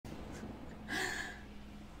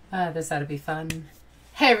This ought to be fun.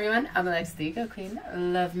 Hey everyone, I'm Alexis the Ego Queen.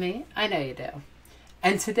 Love me? I know you do.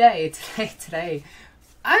 And today,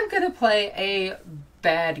 I'm gonna play a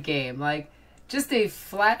bad game. Like, just a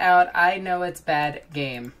flat out, I know it's bad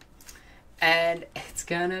game. And it's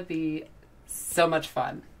gonna be so much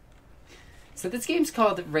fun. So this game's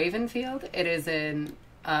called Ravenfield. It is it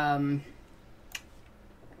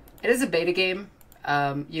is a beta game.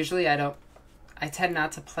 Usually I tend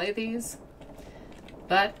not to play these,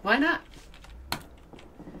 but why not?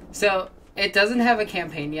 So it doesn't have a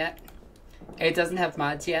campaign yet. It doesn't have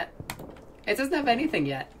mods yet. It doesn't have anything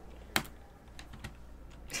yet.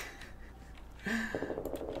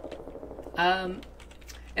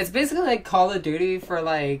 It's basically like Call of Duty for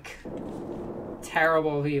like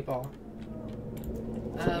terrible people.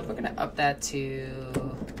 We're gonna up that to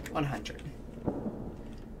 100.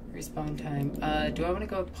 Respawn time. Do I want to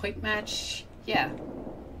go point match? Yeah.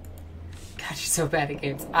 God, you're so bad at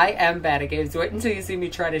games. I am bad at games. Wait until you see me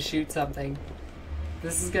try to shoot something.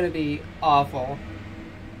 This is gonna be awful.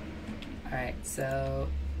 Alright, so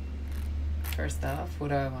first off, what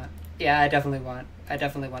do I want? Yeah, I definitely want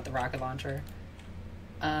the rocket launcher.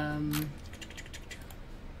 Yeah,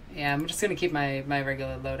 I'm just gonna keep my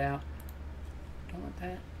regular loadout. Don't want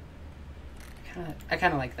that. I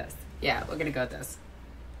kinda like this. Yeah, we're gonna go with this.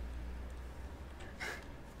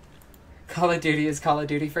 Call of Duty is Call of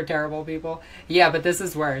Duty for terrible people. Yeah, but this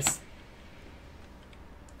is worse.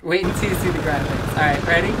 Wait until you see the graphics. Alright,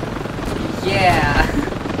 ready? Yeah!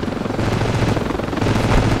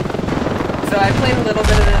 So I played a little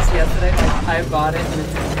bit of this yesterday. I bought it and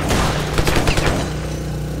it's...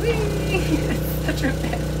 Whee! It's such a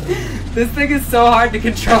bad... This thing is so hard to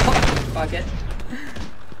control. Fuck it.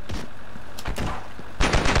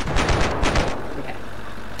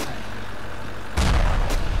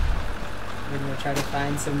 Try to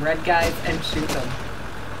find some red guys and shoot them.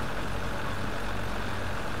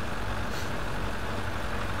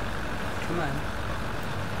 Come on.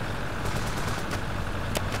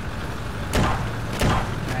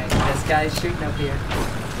 Alright, this guy's shooting up here.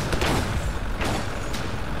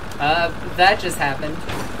 That just happened.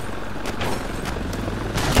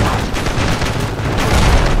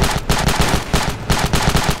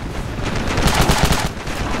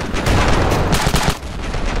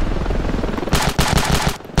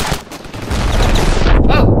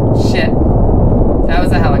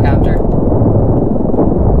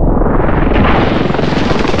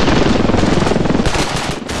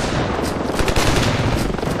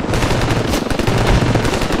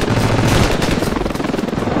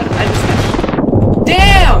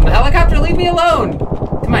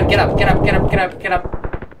 Get up.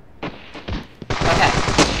 Okay,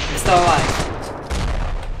 you're still alive.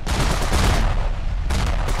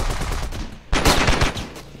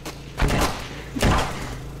 Okay.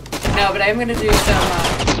 No, but I'm gonna do some,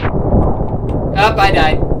 Oh, I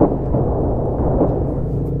died.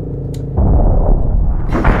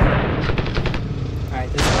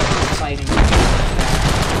 Alright, this is fighting.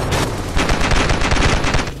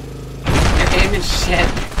 Your aim is shit.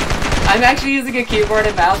 I'm actually using a keyboard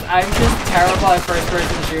and mouse. I'm just terrible at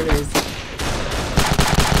first-person shooters.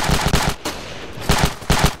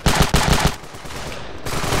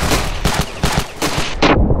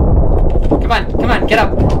 Come on, get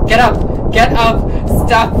up,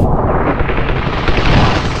 stop.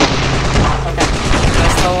 Okay, am I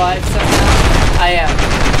still alive somehow? I am.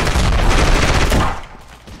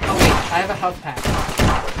 Oh wait, I have a health pack.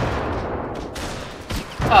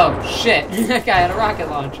 Oh shit, that guy had a rocket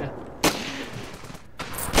launcher.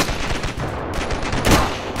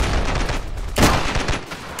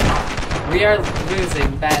 We are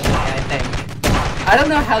losing badly, I think. I don't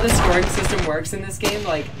know how the scoring system works in this game.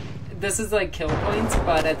 Like, this is like kill points,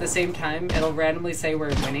 but at the same time, it'll randomly say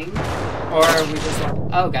we're winning. Or we just like,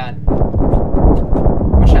 oh god.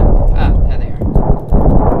 What shot? Ah, there they are.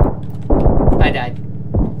 I died.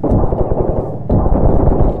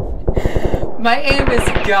 My aim is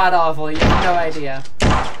god awful, you have no idea.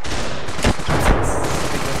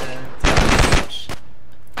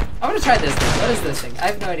 I want to try this thing. What is this thing? I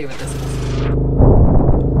have no idea what this is.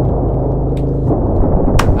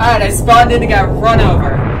 Alright, I spawned in and got run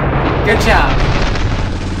over. Good job.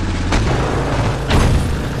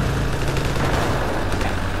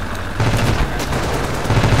 Okay.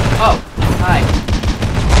 Oh, hi.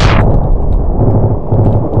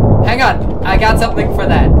 Hang on. I got something for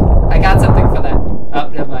that. Oh,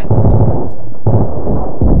 never mind.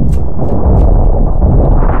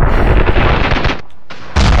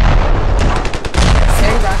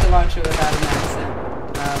 Without an accent.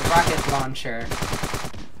 Rocket launcher.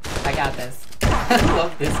 I got this. I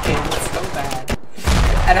love this game. It's so bad.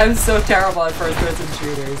 And I'm so terrible at first-person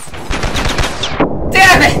shooters.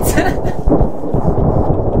 Damn it!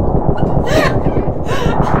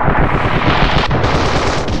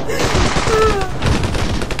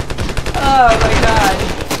 Oh my god.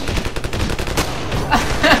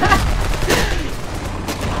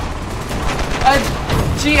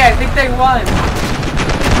 Gee, I think they won.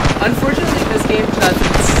 Unfortunately, this game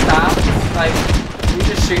doesn't stop. Like, you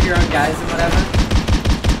just shoot your own guys and whatever.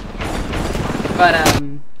 But,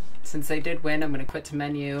 since they did win, I'm gonna quit to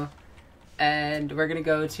menu. And we're gonna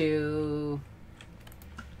go to...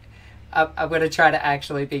 I'm gonna try to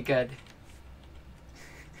actually be good.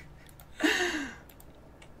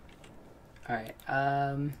 Alright,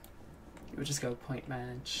 we'll just go point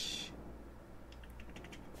match.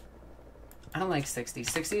 I don't like 60.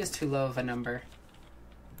 60 is too low of a number.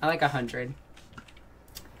 I like 100.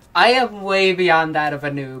 I am way beyond that of a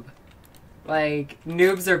noob. Like,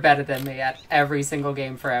 noobs are better than me at every single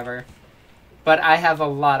game forever. But I have a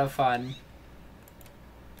lot of fun.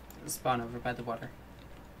 Spawn over by the water.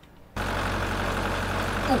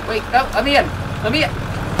 Oh, wait, no, let me in! Let me in!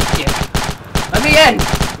 Yeah. Let me in!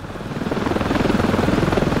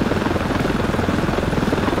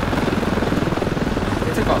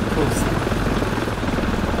 They took all the cool stuff.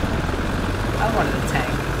 I wanted a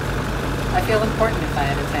tank. I feel important if I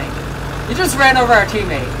had a tank. You just ran over our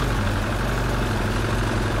teammate.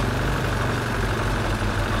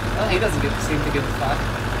 Well, he doesn't seem to give a fuck.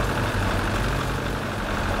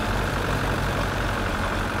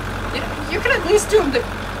 You can at least do him the...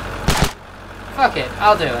 Fuck it,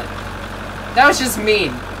 I'll do it. That was just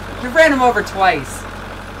mean. You ran him over twice.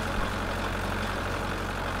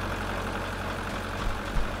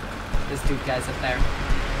 This dude guy's up there.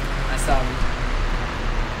 I saw him.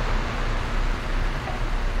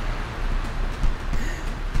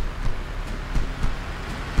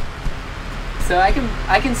 So I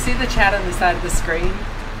can see the chat on the side of the screen,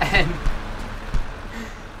 and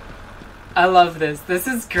I love this. This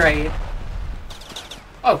is great.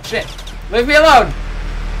 Oh shit! Leave me alone!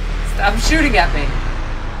 Stop shooting at me!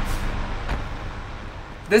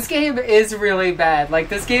 This game is really bad. Like,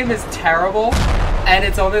 this game is terrible, and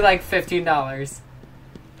it's only like $15.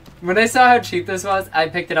 When I saw how cheap this was, I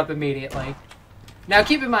picked it up immediately. Now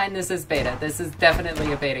keep in mind this is beta. This is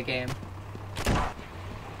definitely a beta game.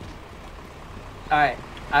 Alright,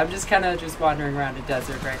 I'm just kind of just wandering around a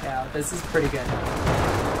desert right now. This is pretty good.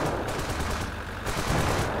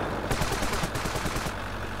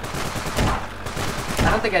 I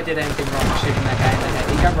don't think I did anything wrong shooting that guy in the head.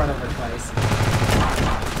 He got run over twice.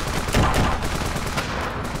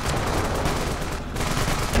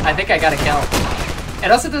 I think I got a kill.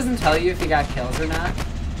 It also doesn't tell you if you got kills or not.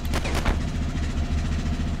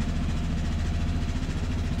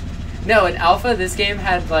 No, in alpha, this game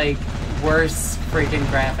had, like, worse freaking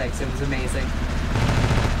graphics. It was amazing.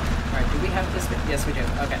 Alright, do we have this? Yes, we do.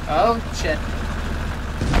 Okay. Oh, shit.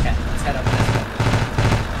 Okay, let's head up this way.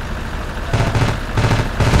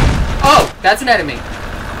 Oh! That's an enemy!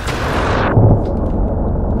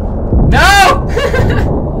 No!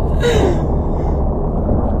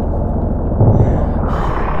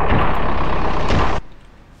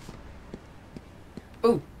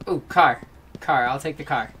 Ooh, ooh, car. Car, I'll take the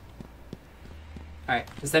car. Alright,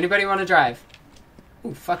 does anybody want to drive?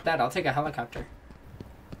 Ooh, fuck that, I'll take a helicopter.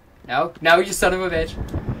 No, no, you son of a bitch.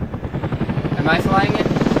 Am I flying it?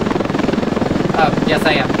 Oh, yes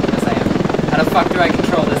I am. Yes I am. How the fuck do I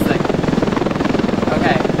control this thing?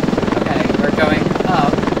 Okay. Okay, we're going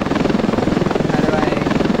up. How do I...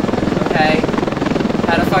 Okay.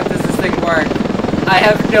 How the fuck does this thing work? I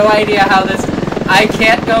have no idea how this... I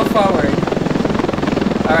can't go forward.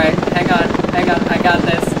 Alright, hang on, I got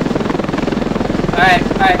this. Alright,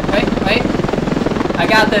 wait. I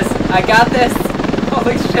got this.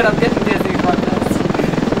 Holy shit, I'm getting dizzy from this.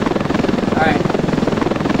 Alright.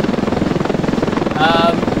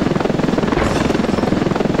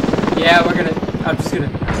 Yeah, I'm just gonna...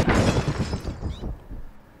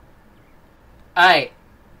 Alright.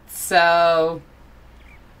 So...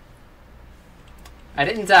 I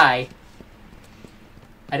didn't die.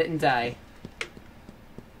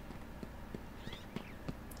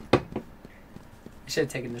 Should have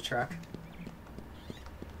taken the truck.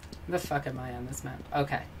 Where the fuck am I on this map?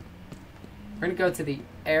 Okay. We're gonna go to the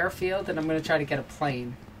airfield and I'm gonna try to get a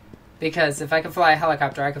plane. Because if I can fly a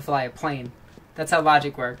helicopter, I can fly a plane. That's how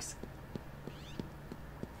logic works.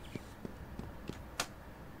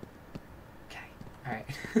 Okay. Alright.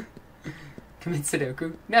 Commit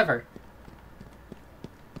Sudoku? Never.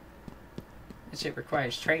 That shit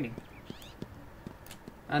requires training.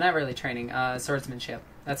 Not really training. Swordsmanship.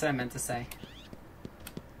 That's what I meant to say.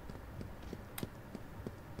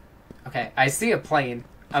 Okay, I see a plane.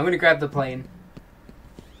 I'm gonna grab the plane.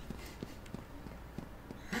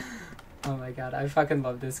 Oh my god, I fucking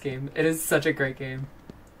love this game. It is such a great game.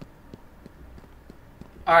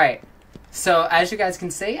 Alright, so as you guys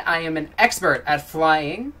can see, I am an expert at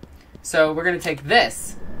flying. So we're gonna take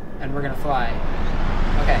this, and we're gonna fly.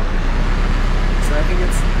 Okay. So I think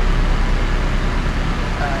it's...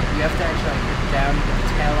 you have to actually get down, get the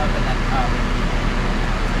tail up, and then up.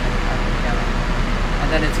 And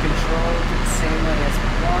then it's controlled the same way as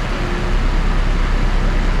walking.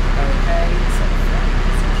 Okay, so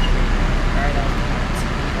alright, I'll go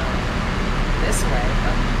this way.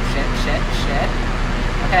 Oh, shit.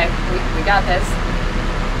 Okay, we got this.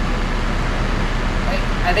 Wait,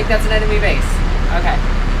 I think that's an enemy base. Okay.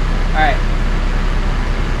 Alright.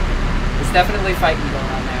 There's definitely fighting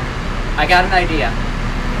going on there. I got an idea.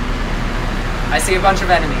 I see a bunch of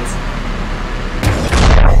enemies.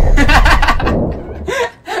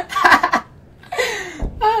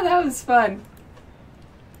 Oh, that was fun.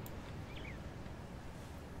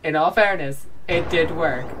 In all fairness, it did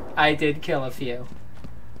work. I did kill a few.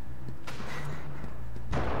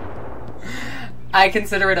 I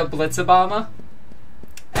consider it a blitz-a-bomber,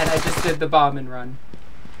 and I just did the bomb and run.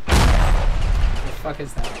 What the fuck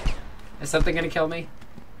is that? Is something gonna kill me?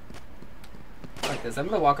 Fuck this, I'm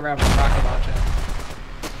gonna walk around with a rocket launcher.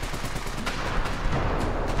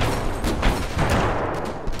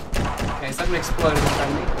 Okay, something exploded in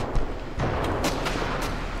front of me.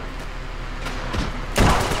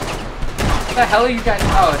 What the hell are you guys?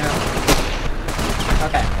 Oh, no.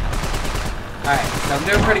 Okay. Alright, so I'm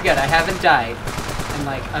doing pretty good. I haven't died in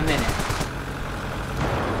like a minute.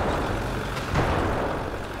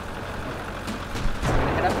 So I'm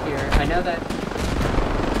gonna head up here. I know that...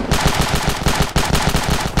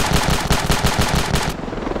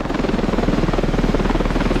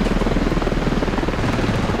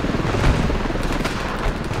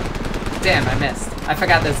 Damn, I missed. I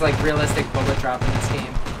forgot there's like realistic bullet drop in this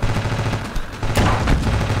game.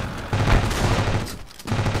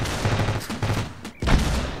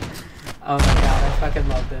 Oh my god, I fucking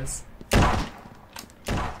love this.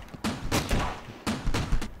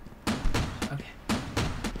 Okay.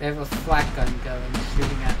 They have a flak gun going,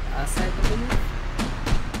 shooting at us, I believe?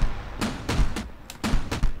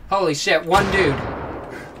 Holy shit, one dude.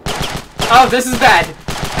 Oh, this is bad.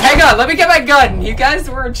 Hang on, let me get my gun. You guys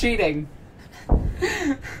were cheating.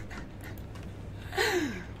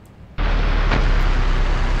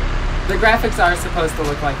 The graphics are supposed to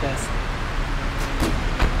look like this.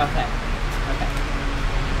 Okay.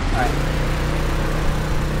 Alright.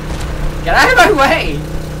 Get out of my way!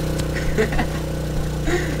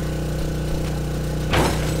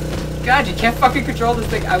 God, you can't fucking control this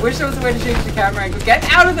thing. I wish there was a way to change the camera angle. Get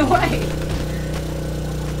out of the way!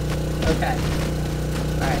 Okay.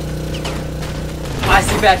 Alright. I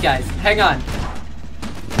see bad guys. Hang on.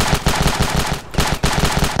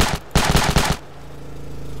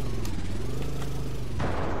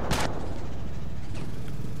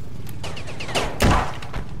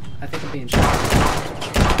 Being shot.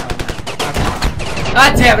 Okay.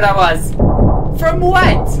 Ah, damn it, I was! From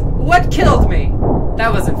what? What killed me?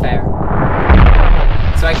 That wasn't fair.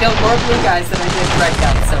 So I killed more blue guys than I did red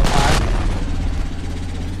guys so far.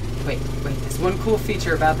 Wait, there's one cool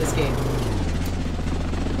feature about this game.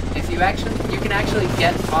 If you can actually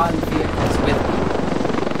get on vehicles with me.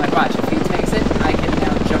 Like watch, if he takes it, I can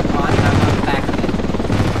now jump on and I'm on the back of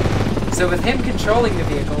it. So with him controlling the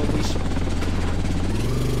vehicle, we should...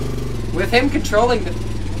 With him controlling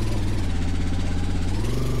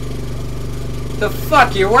the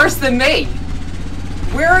fuck, you're worse than me!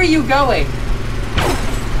 Where are you going?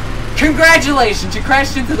 Congratulations, you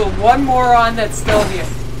crashed into the one moron that's still here.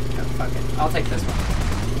 No, fuck it. I'll take this one.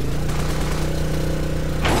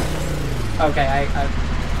 Okay,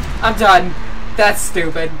 I'm done. That's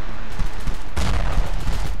stupid.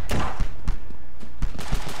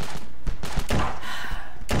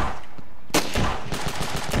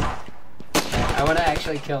 I want to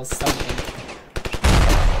actually kill something.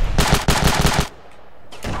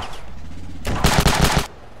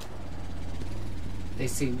 They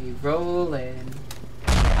see me rolling.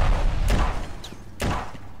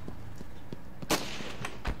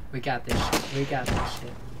 We got this shit. We got this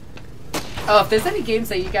shit. Oh, if there's any games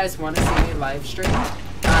that you guys want to see me live stream,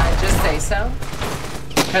 just say so.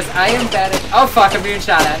 Because I am bad at... Oh fuck, I'm being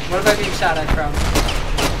shot at. What am I being shot at from?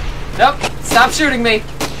 Nope. Stop shooting me.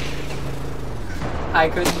 I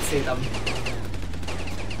couldn't see them.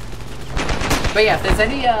 But yeah, if there's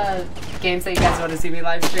any games that you guys want to see me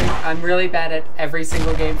live stream, I'm really bad at every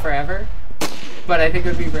single game forever. But I think it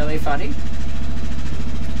would be really funny.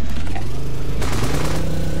 Okay.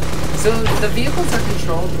 So the vehicles are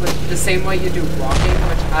controlled with the same way you do walking,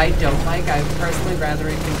 which I don't like. I personally rather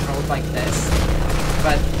it controlled like this,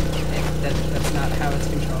 but that's not how it's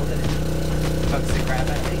controlled, and it bugs the crap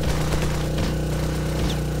out of me.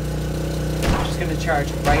 I'm just gonna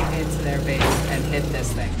charge right into their base and hit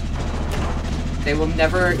this thing. They will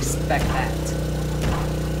never expect that.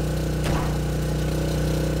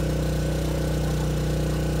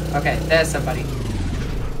 Okay, there's somebody.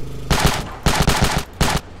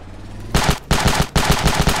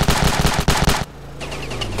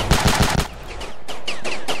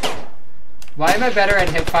 Why am I better at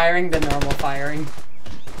hip firing than normal firing?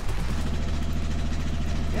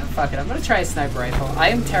 Yeah, fuck it. I'm gonna try a sniper rifle. I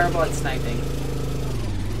am terrible at sniping.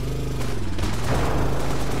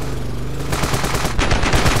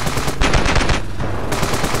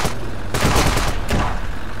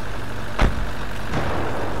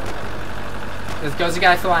 There goes a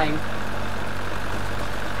guy flying.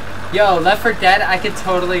 Yo, Left 4 Dead, I could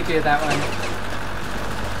totally do that one.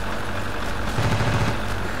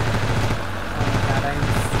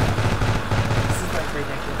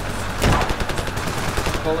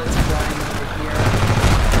 Bullets flying over here.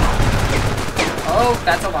 Oh,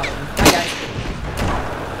 that's a lot of them. Hi, guys.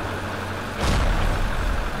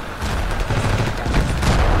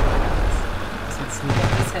 Let's sneak up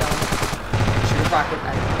this hill. Shoot a rocket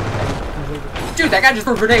at it. Dude, that guy just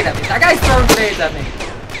threw a grenade at me. That guy's throwing grenades at me.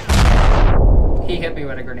 He hit me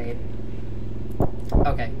with a grenade.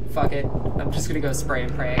 Okay, fuck it. I'm just gonna go spray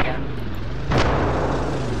and pray again.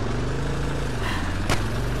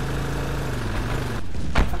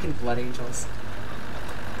 Blood angels.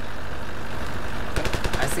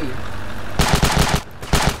 I see you.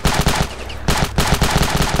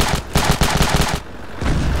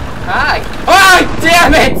 Hi! Oh,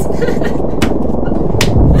 damn it!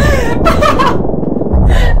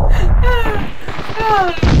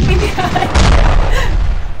 Oh my god.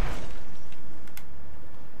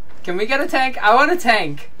 Can we get a tank? I want a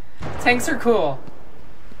tank. Tanks are cool.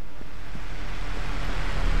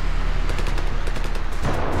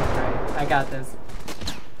 I got this.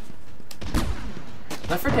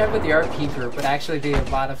 Left 4 Dead with the RP group would actually be a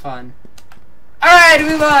lot of fun. Alright,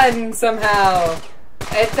 we won somehow!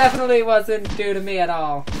 It definitely wasn't due to me at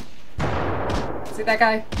all. See that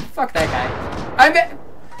guy? Fuck that guy. I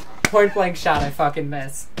point blank shot, I fucking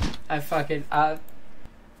miss. I fucking,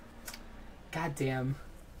 goddamn.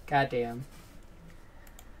 Goddamn.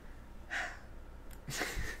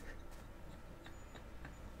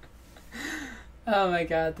 Oh my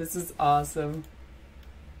god, this is awesome.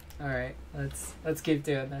 Alright, let's keep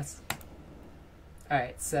doing this.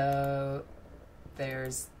 Alright, so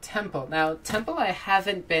there's Temple. Now, Temple I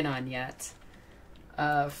haven't been on yet.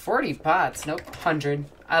 40 bots, nope, 100.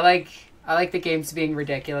 I like the games being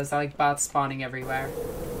ridiculous. I like bots spawning everywhere.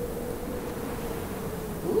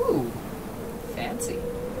 Ooh, fancy.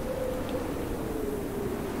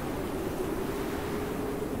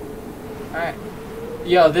 Alright.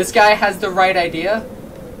 Yo, this guy has the right idea.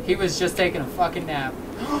 He was just taking a fucking nap.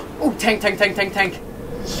 Oh, tank, tank, tank, tank, tank.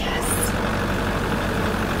 Yes!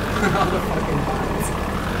 All the fucking bots.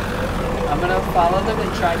 I'm gonna follow them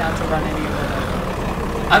and try not to run any over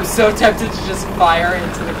them. I'm so tempted to just fire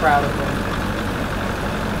into the crowd of them.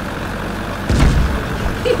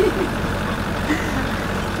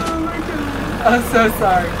 Oh my god. I'm so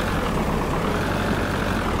sorry.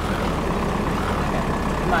 Okay,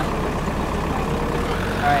 come on.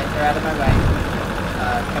 Alright, they're out of my way.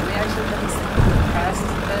 Can we actually get this past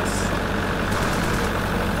this?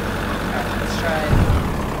 Alright, let's try.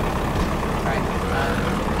 Alright,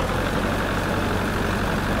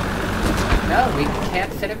 no, we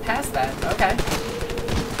can't fit it past that. Okay.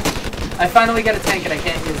 I finally get a tank and I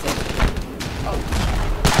can't use it. Oh.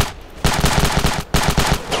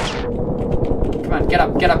 Come on, get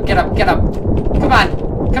up, get up, get up, get up. Come on,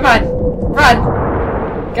 come on,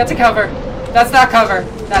 run! Get to cover. That's not cover.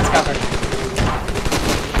 That's cover.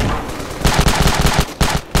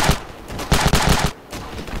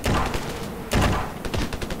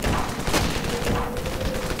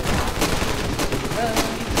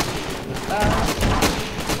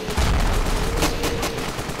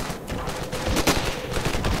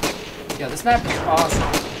 Yo, this map is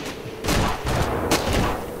awesome.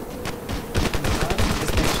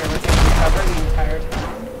 Just make sure we're taking cover the entire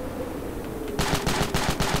time.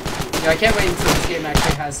 Yo, I can't wait until this game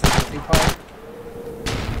actually has some multiplayer.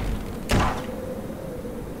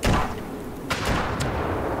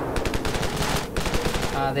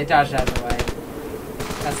 They dodged out of the way.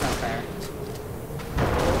 That's not fair.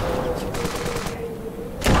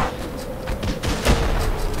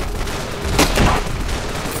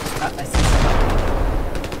 Okay. I see something.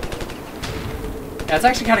 Yeah, it's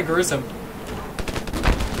actually kind of gruesome.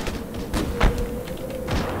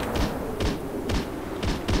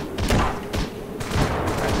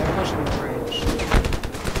 Alright, they're pushing the bridge.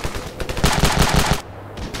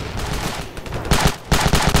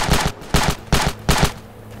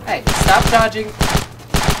 Hey, stop dodging.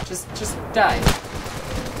 Just die.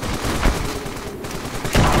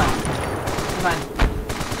 Come on.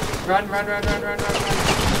 Run.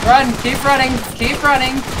 Run! Keep running! Keep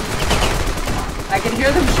running! I can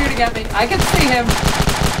hear them shooting at me. I can see him!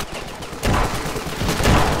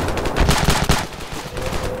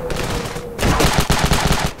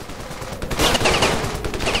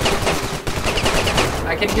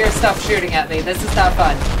 I can hear stuff shooting at me. This is not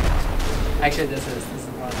fun. Actually, this is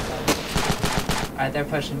a lot of fun. Alright, they're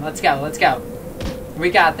pushing. Let's go, let's go. We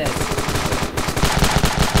got this.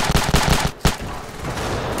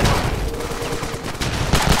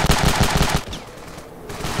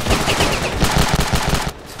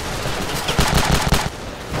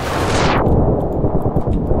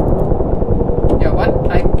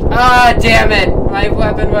 Ah, damn it! My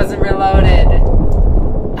weapon wasn't reloaded.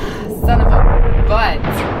 Son of a butt.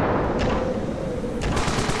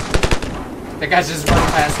 The guy's just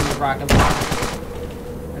running past him with rocket launcher.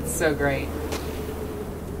 That's so great.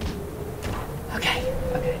 Okay.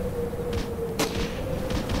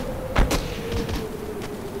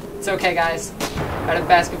 It's okay, guys. I had a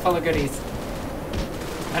basket full of goodies.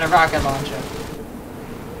 And a rocket launcher.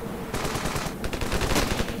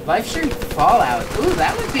 Live stream Fallout. Ooh,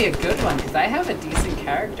 that would be a good one, because I have a decent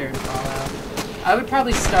character in Fallout. I would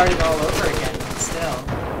probably start it all over again, but still.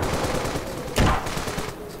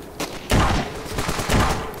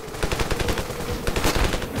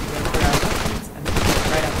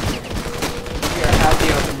 Right up here. We are out the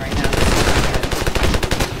open right now.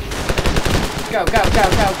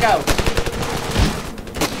 Go!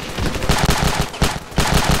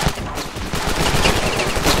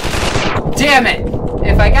 Damn it!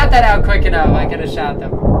 If I got that out quick enough, I could have shot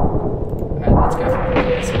them. Alright, let's go for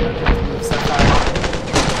it. So I don't have to move so far.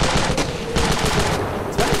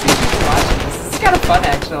 It's one of two people watching this. This is kind of fun,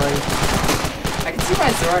 actually. I can see why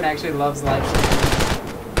Zoran actually loves live streaming.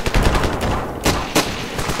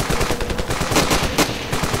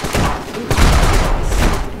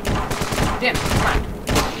 Damn it, come on.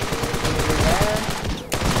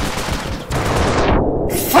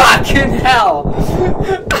 Fucking hell!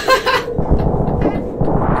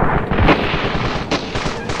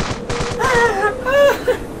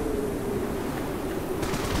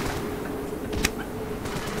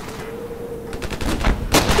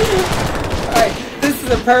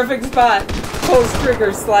 The perfect spot. Pulls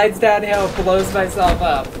trigger, slides downhill, blows myself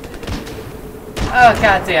up. Oh,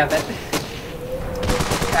 god damn it.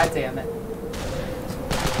 God damn it.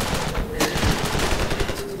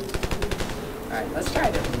 Alright, let's try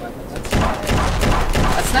a different weapon. Let's try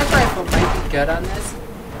a sniper rifle might be good on this.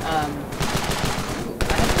 I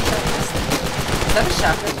have to try this thing. Is that a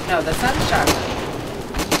shotgun? No, that's not a shotgun.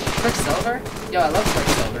 Quicksilver? Yo, I love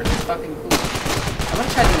Quicksilver. It's fucking cool. I want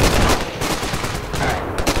to try the Alright.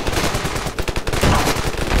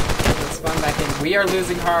 Let's spawn back in. We are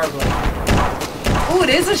losing horribly. Oh, it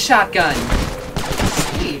is a shotgun!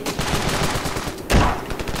 Sweet.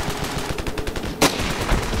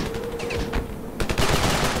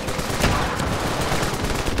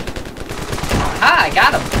 Ah, I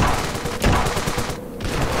got him!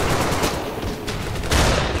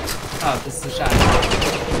 Oh, this is a shotgun.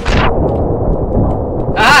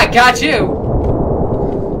 Ah, I got you!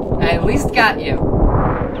 I at least got you.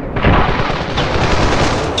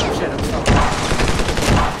 Oh shit, I'm so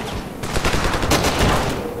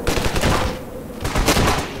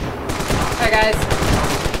Hi guys.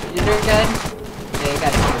 You doing good? Yeah, you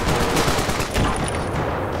got you.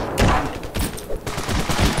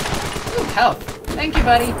 Ooh, health. Thank you,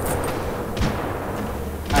 buddy.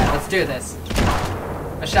 Alright, let's do this.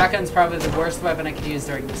 A shotgun's probably the worst weapon I could use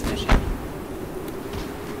during this mission.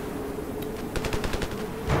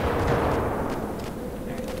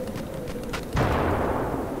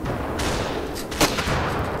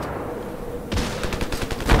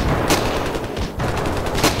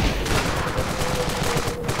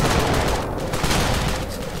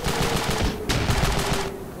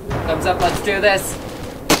 Thumbs up, let's do this.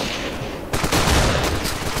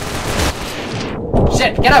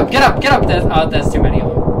 Shit, get up, get up, get up. Oh, there's too many of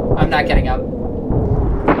them. I'm not getting up.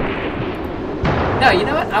 No, you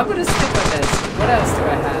know what? I'm gonna stick with this. What else do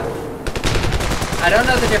I have? I don't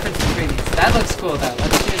know the difference between these. That looks cool though.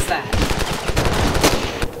 Let's use that.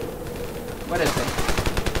 What is it?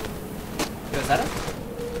 Yo, is that a...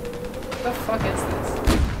 What the fuck is this?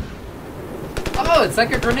 Oh, it's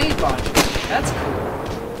like a grenade launcher. That's cool.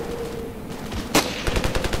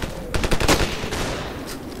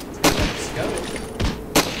 Let's go.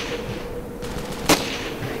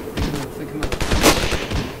 Alright, we can move.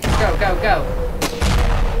 Go, go, go!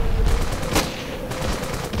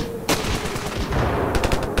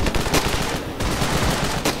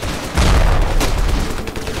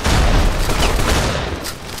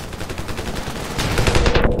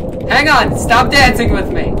 Hang on! Stop dancing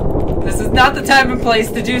with me! This is not the time and place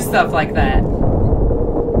to do stuff like that.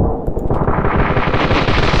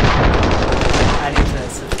 I need to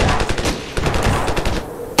switch back to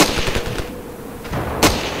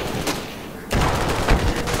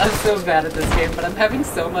it. I'm so bad at this game, but I'm having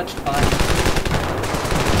so much fun.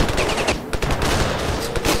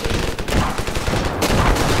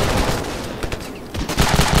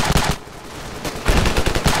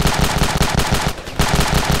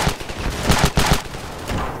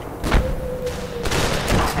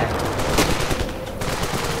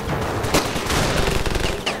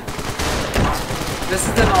 This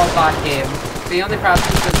is an all-bot game. The only problem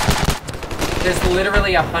is that there's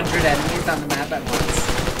literally 100 enemies on the map at once.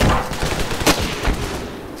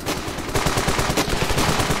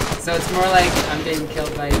 So it's more like I'm getting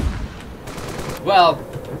killed by... Well,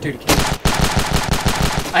 dude,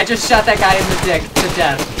 I just shot that guy in the dick to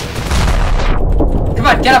death. Come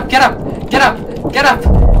on, get up, get up, get up, get up,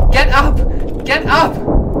 get up, get up!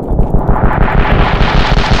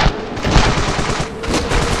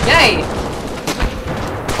 Yay!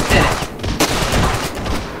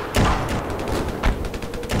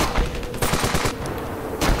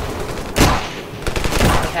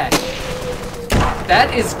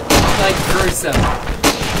 That is, like, gruesome.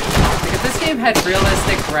 Like, if this game had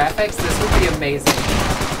realistic graphics, this would be amazing.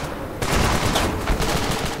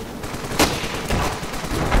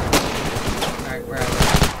 Alright, where are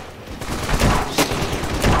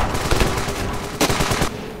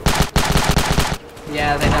they?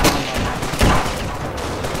 Yeah, they definitely won't have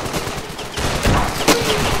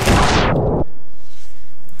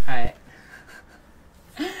it. Alright.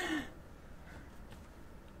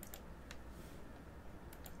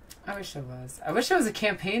 I wish there was. I wish there was a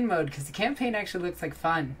campaign mode, because the campaign actually looks like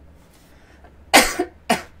fun.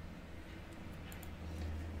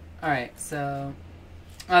 Alright, so...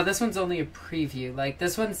 this one's only a preview. Like,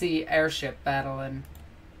 this one's the airship battle, and...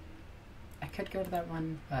 I could go to that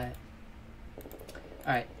one, but...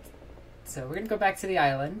 Alright. So, we're gonna go back to the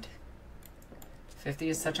island. 50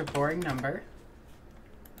 is such a boring number.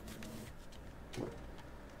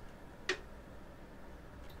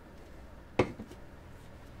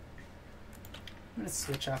 I'm going to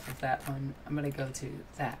switch off of that one. I'm going to go to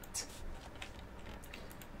that.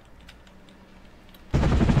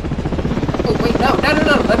 Oh, wait, no, no, no,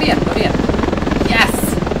 no, let me in, let me in. Yes!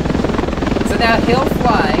 So now he'll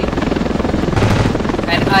fly,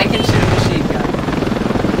 and I can shoot a machine gun.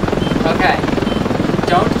 Okay.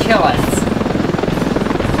 Don't kill us.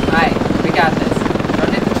 Alright, we got this.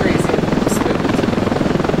 Don't hit the trees here. I'm spooked.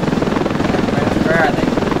 Where are they?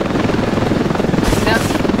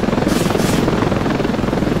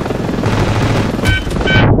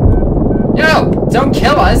 No. Don't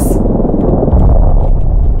kill us!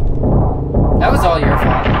 That was all your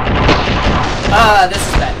fault. This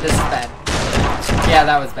is bad. This is bad. Yeah,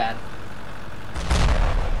 that was bad.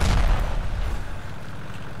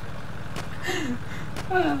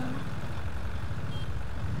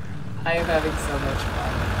 I am having so much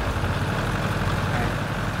fun. Alright.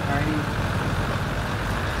 Alrighty.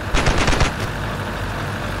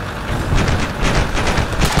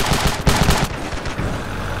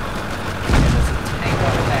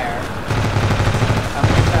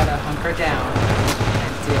 Down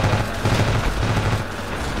and deal with it.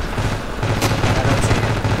 I don't see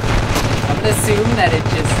it. I'm gonna assume that it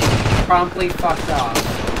just promptly fucked off.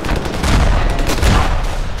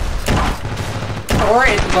 Or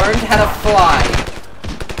it learned how to fly.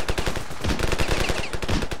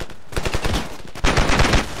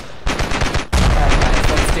 Alright guys,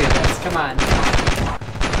 let's do this. Come on.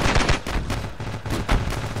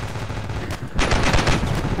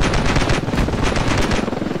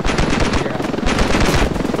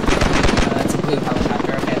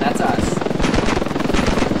 Helicopter. Okay, that's us.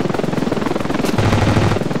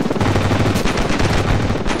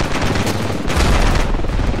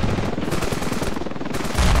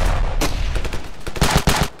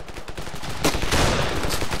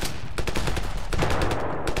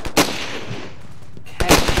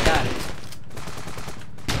 Okay, got it.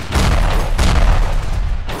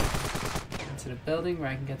 Into the building where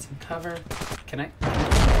I can get some cover. Can I?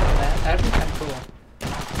 That'd be kind of cool.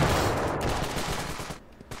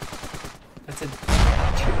 That's a 2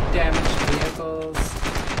 damage to the vehicles.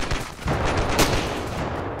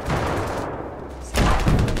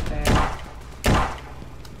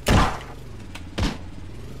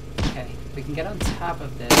 Okay, we can get on top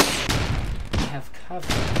of this. We have cover.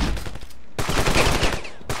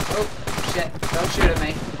 Oh, shit. Don't shoot at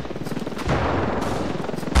me.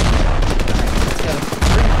 Alright, let's go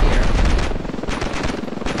through here.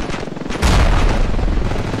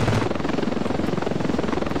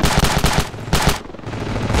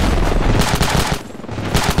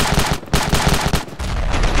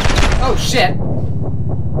 Oh, shit!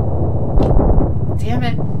 Damn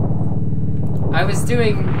it. I was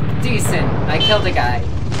doing decent. I killed a guy.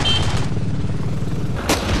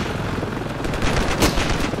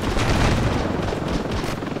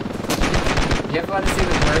 You ever want to see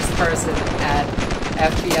the worst person at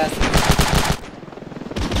FPS?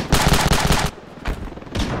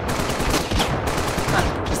 Come on,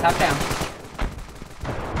 just hop down.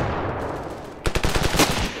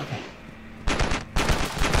 Okay.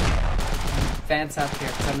 Advance up here,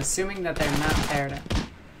 because I'm assuming that they're not there now.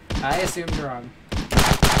 I assumed wrong.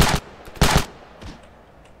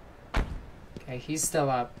 Okay, he's still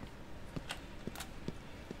up.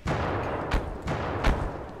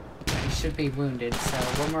 Should be wounded, so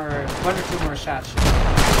one or two more shots should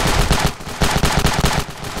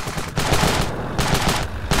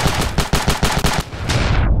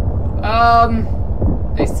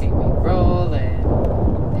they see me rolling.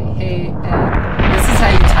 They hate it. This is how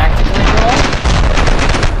you tactically roll?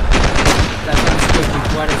 That sounds spooky.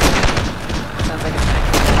 What is it? Sounds like a tank.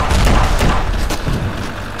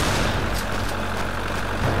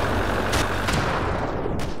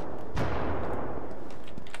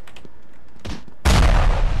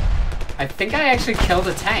 I think I actually killed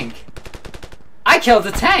a tank. I killed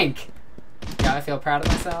a tank! Yeah, I feel proud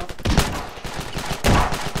of myself.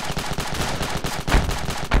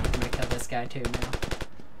 I'm gonna kill this guy too now.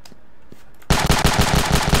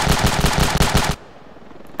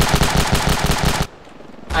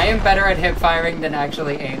 I am better at hip firing than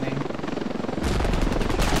actually aiming.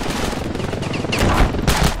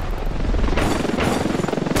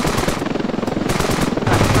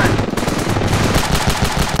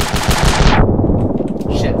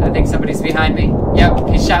 Somebody's behind me. Yep,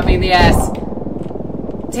 he shot me in the ass.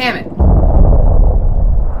 Damn it.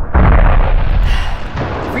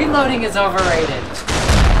 Reloading is overrated.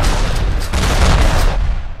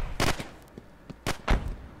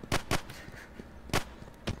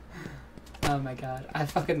 Oh my god, I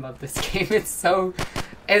fucking love this game. It's so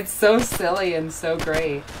silly and so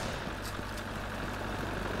great.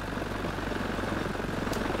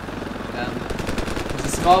 There's a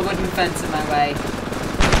small wooden fence in my way.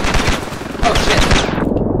 Oh shit!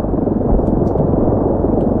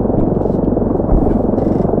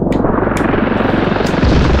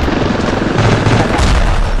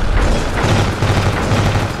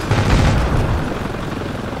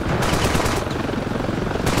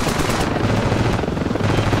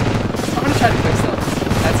 I'm gonna try to fix those.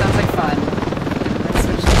 That sounds like fun. Let's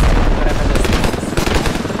switch this to whatever this is.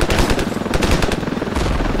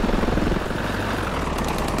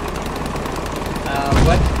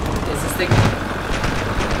 What is this thing?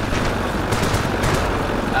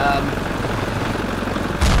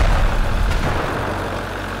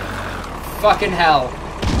 Fucking hell.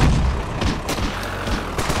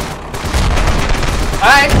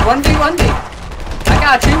 Alright, 1v1v. I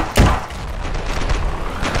got you.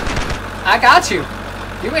 I got you.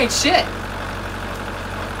 You ain't shit.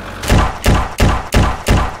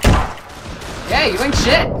 Yeah, you ain't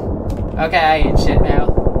shit. Okay, I ain't shit now.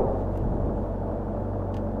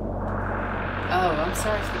 Oh, I'm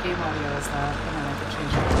sorry if the game audio is loud. Come on, I can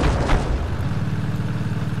change it.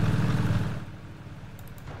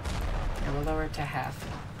 Okay, we'll lower it to half.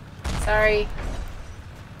 Sorry.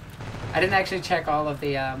 I didn't actually check all of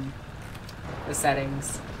the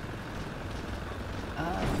settings.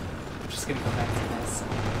 I'm just gonna go back to this.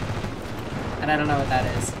 And I don't know what that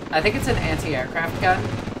is. I think it's an anti-aircraft gun.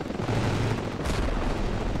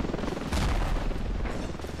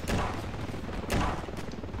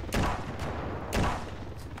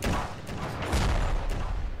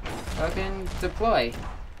 Fucking deploy.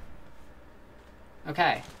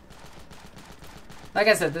 Okay. Like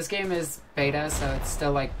I said, this game is beta, so it's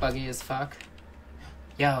still like buggy as fuck.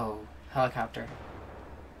 Yo, helicopter.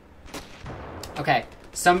 Okay,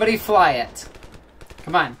 somebody fly it.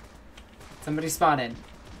 Come on. Somebody spawn in.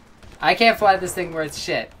 I can't fly this thing where it's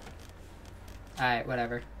shit. Alright,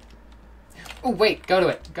 whatever. Oh, wait, go to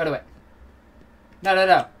it. Go to it. No, no,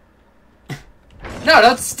 no. No,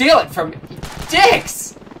 don't steal it from me.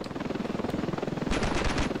 Dicks!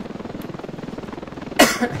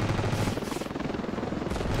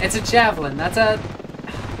 It's a javelin. That's a...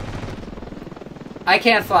 I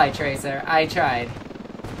can't fly, Tracer. I tried.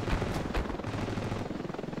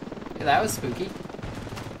 Yeah, that was spooky.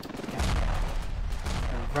 Okay.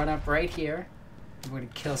 Run up right here. We're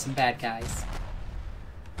gonna kill some bad guys.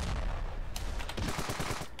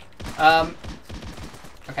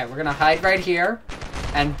 Okay, we're gonna hide right here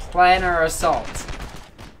and plan our assault. So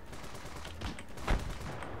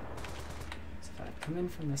if I come in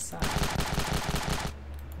from the side...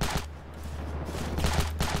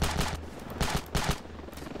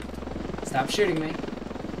 Stop shooting me.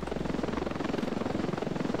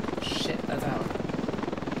 Shit, that's out.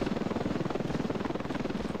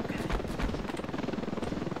 Okay.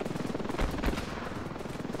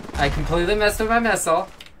 I completely messed with my missile.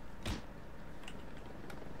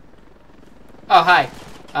 Oh, hi.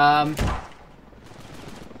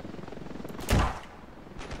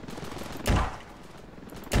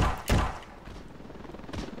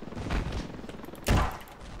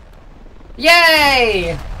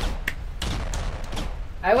 Yay!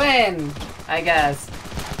 I win! I guess.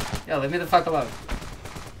 Yo, leave me the fuck alone.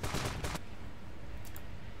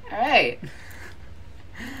 Alright.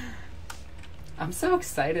 I'm so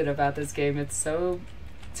excited about this game. It's so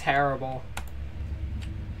terrible.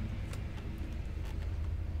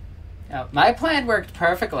 Oh, my plan worked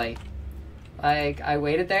perfectly. Like, I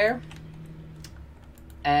waited there,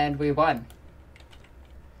 and we won.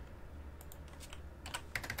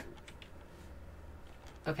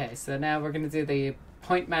 Okay, so now we're gonna do the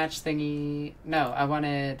point match thingy. No, I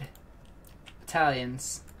wanted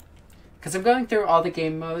battalions. Because I'm going through all the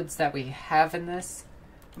game modes that we have in this.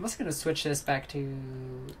 I'm also gonna switch this back to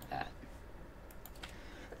that.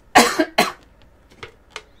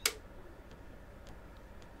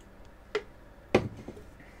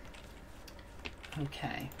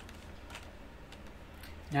 Okay.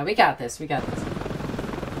 Now we got this, we got this.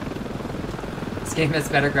 This game has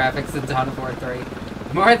better graphics than Dawn of War 3.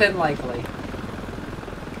 More than likely.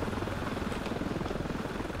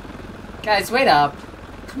 Guys, wait up.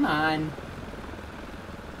 Come on. You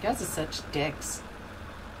guys are such dicks.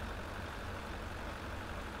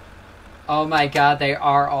 Oh my god, they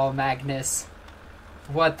are all Magnus.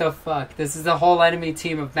 What the fuck? This is the whole enemy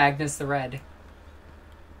team of Magnus the Red.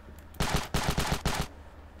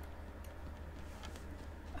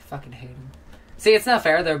 Fucking hate him. See, it's not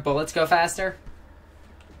fair. Their bullets go faster.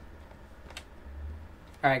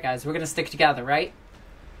 Alright, guys. We're gonna stick together, right?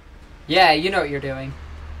 Yeah, you know what you're doing.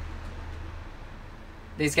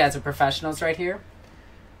 These guys are professionals right here.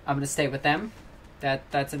 I'm gonna stay with them.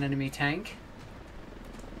 That's an enemy tank.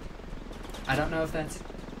 I don't know if that's...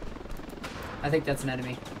 I think that's an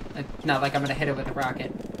enemy. Not like I'm gonna hit it with a rocket.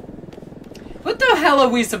 What the hell are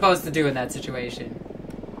we supposed to do in that situation?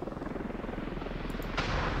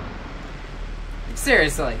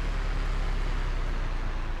 Seriously.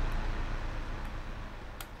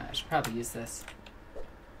 I should probably use this.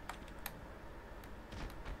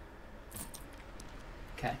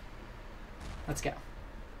 Okay. Let's go.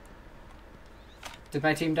 Did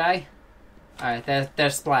my team die? Alright, they're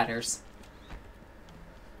splatters.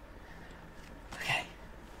 Okay.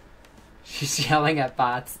 She's yelling at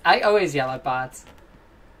bots. I always yell at bots.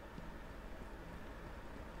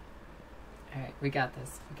 Alright, we got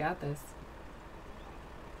this. We got this.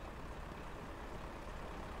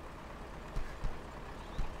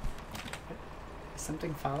 Is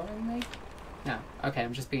something following me? No. Okay,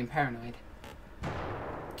 I'm just being paranoid.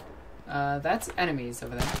 That's enemies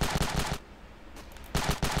over there.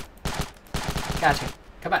 Gotcha.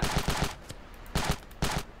 Come on.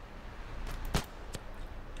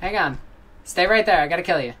 Hang on. Stay right there. I gotta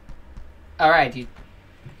kill you. Alright,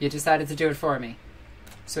 you decided to do it for me.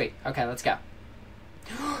 Sweet. Okay, let's go.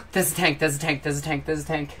 There's a tank. There's a tank. There's a tank. There's a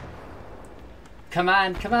tank. Come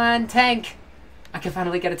on. Come on, tank. I can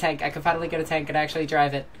finally get a tank. I can finally get a tank and actually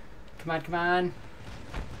drive it. Come on, come on.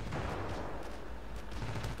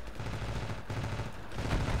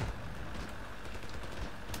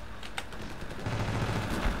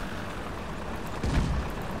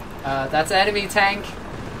 That's an enemy tank.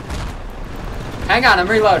 Hang on, I'm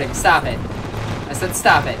reloading. Stop it. I said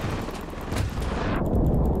stop it.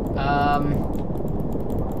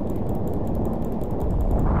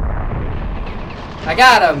 I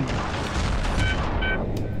got him.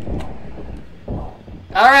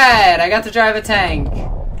 Alright, I got to drive a tank.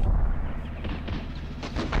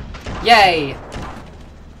 Yay.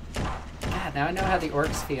 God, now I know how the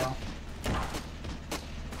orcs feel.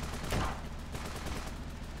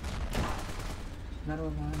 Medal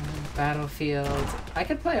of Honor, Battlefield. I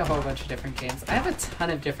could play a whole bunch of different games. I have a ton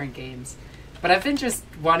of different games. But I've been just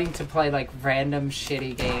wanting to play, like, random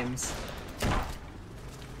shitty games.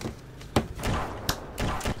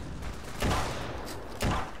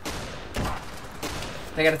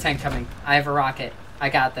 They got a tank coming. I have a rocket. I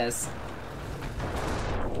got this.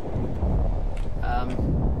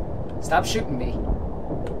 Stop shooting me.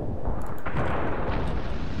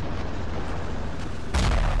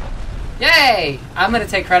 Yay! I'm gonna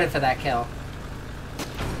take credit for that kill.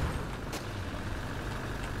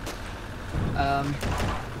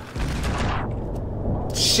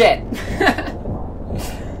 Shit.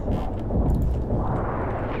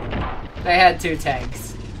 They had 2 tanks.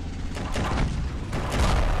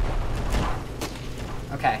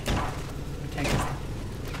 Okay. Tank is...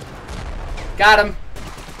 Got him.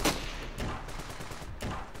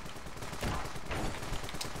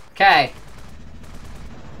 Okay.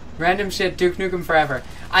 Random shit, Duke Nukem Forever.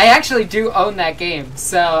 I actually do own that game,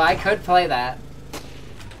 so I could play that.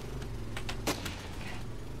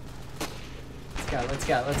 Let's go, let's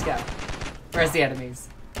go, let's go. Where's the enemies?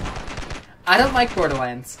 I don't like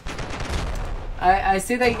Borderlands. I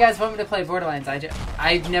see that you guys want me to play Borderlands.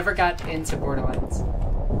 I never got into Borderlands.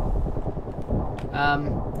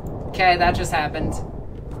 Okay, that just happened.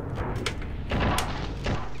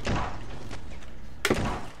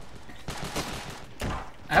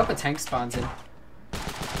 I hope a tank spawns in.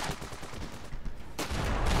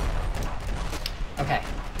 Okay,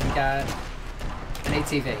 we got an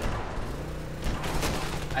ATV.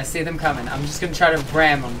 I see them coming. I'm just gonna try to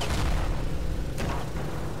ram them.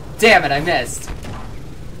 Damn it, I missed.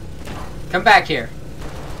 Come back here.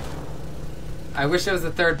 I wish there was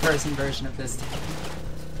a third-person version of this.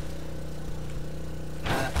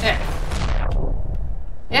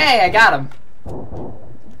 Yay, I got him.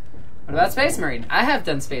 What about Space Marine? I have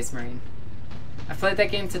done Space Marine. I've played that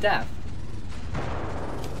game to death.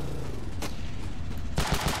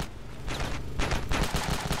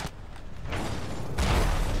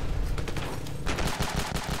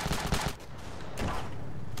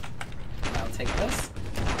 I'll take this.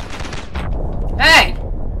 Hey!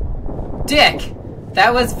 Dick!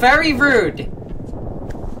 That was very rude!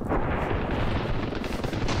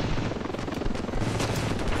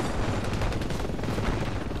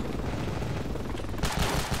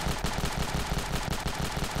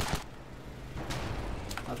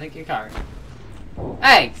 Take your car.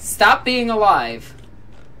 Hey, stop being alive.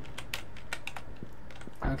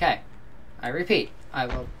 Okay. I repeat, I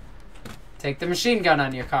will take the machine gun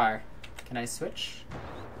on your car. Can I switch?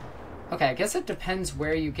 Okay, I guess it depends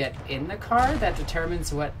where you get in the car. That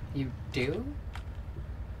determines what you do.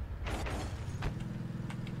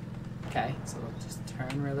 Okay, so we'll just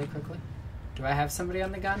turn really quickly. Do I have somebody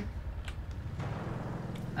on the gun?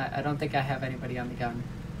 I don't think I have anybody on the gun.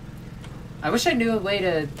 I wish I knew a way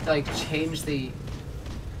to, like, change the...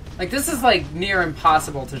 Like, this is, like, near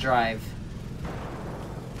impossible to drive.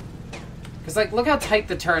 Because, like, look how tight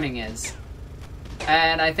the turning is.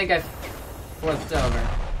 And I think I flipped over.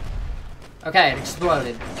 Okay, it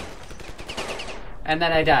exploded. And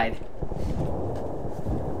then I died.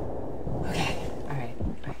 Okay, alright.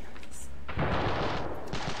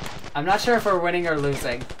 I'm not sure if we're winning or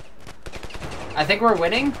losing. I think we're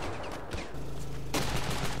winning.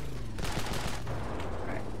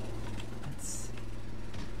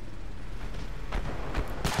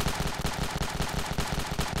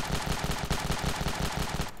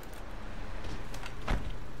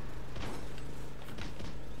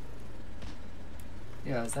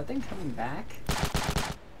 Yo, is that thing coming back?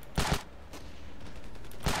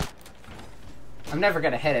 I'm never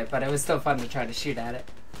gonna hit it, but it was still fun to try to shoot at it.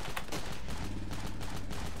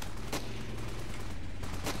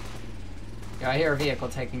 Yo, I hear a vehicle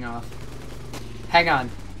taking off. Hang on.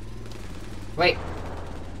 Wait.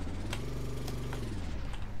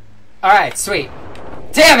 Alright, sweet.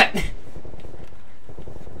 Damn it!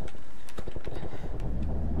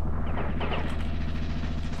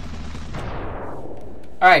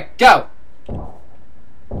 Alright, go!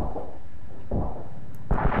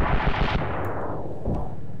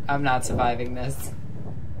 I'm not surviving this.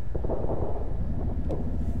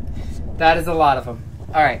 That is a lot of them.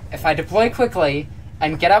 Alright, if I deploy quickly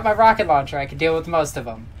and get out my rocket launcher, I can deal with most of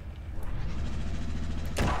them.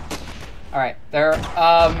 Alright, there,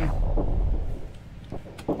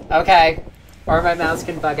 okay. Or my mouse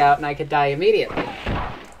can bug out and I could die immediately.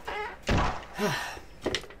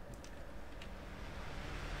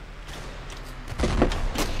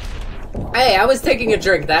 Hey, I was taking a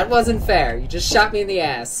drink. That wasn't fair. You just shot me in the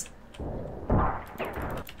ass.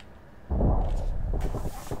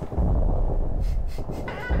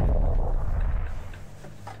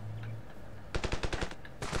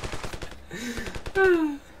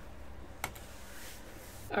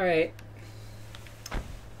 Alright.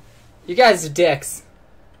 You guys are dicks.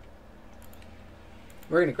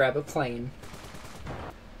 We're gonna grab a plane.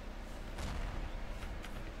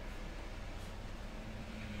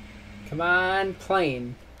 Come on,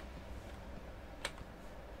 plane.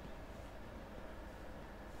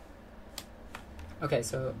 Okay,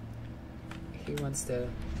 so he wants to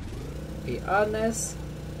be on this.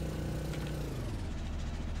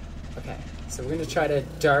 Okay, so we're going to try to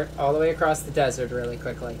dart all the way across the desert really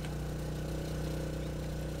quickly.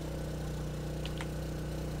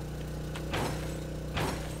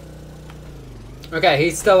 Okay,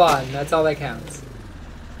 he's still on. That's all that counts.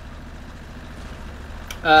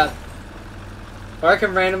 Or I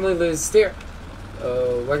can randomly lose steer.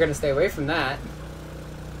 Oh, we're gonna stay away from that.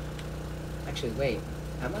 Actually, wait.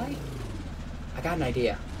 Am I? I got an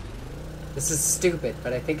idea. This is stupid,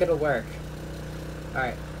 but I think it'll work.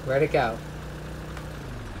 Alright, where'd it go?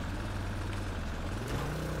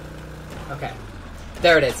 Okay.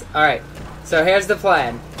 There it is. Alright. So here's the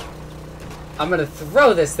plan. I'm gonna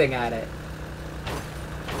throw this thing at it.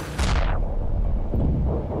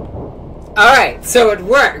 Alright, so it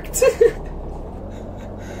worked.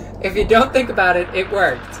 If you don't think about it, it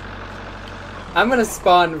worked. I'm gonna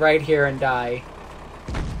spawn right here and die.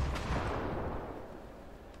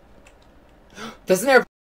 There's an airplane!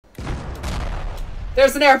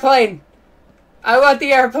 There's an airplane! I want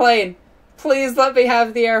the airplane! Please let me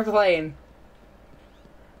have the airplane!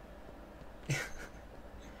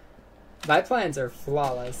 My plans are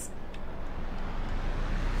flawless.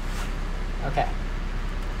 Okay.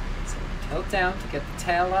 So tilt down to get the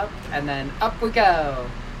tail up, and then up we go!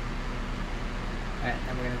 Alright,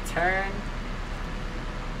 then we're gonna turn.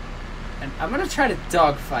 And I'm gonna try to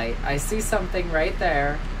dogfight. I see something right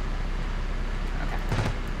there. Okay.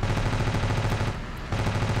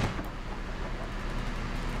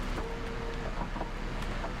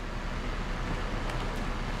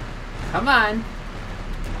 Come on.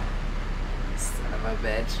 Son of a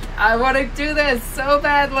bitch. I want to do this so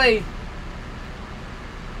badly.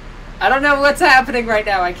 I don't know what's happening right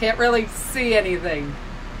now. I can't really see anything.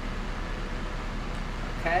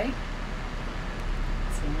 Okay.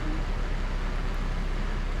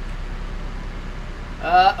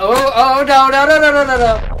 Oh, no.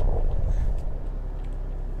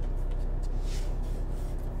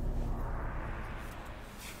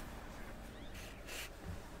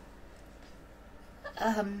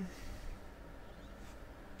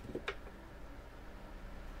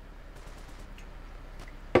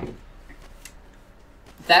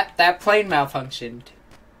 That plane malfunctioned.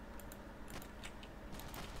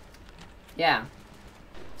 Yeah.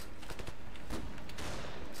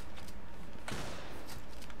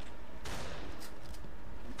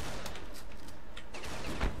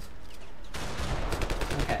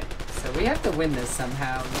 Okay, so we have to win this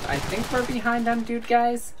somehow. I think we're behind on dude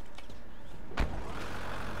guys.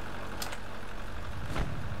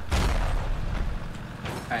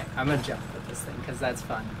 Alright, I'm gonna jump with this thing because that's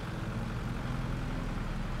fun.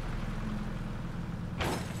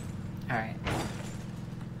 Alright.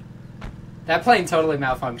 That plane totally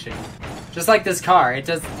malfunctioned. Just like this car, it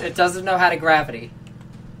doesn't know how to gravity.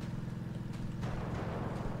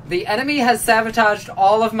 The enemy has sabotaged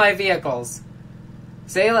all of my vehicles.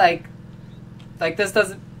 Say like this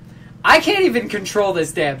doesn't... I can't even control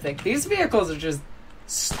this damn thing. These vehicles are just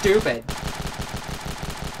stupid.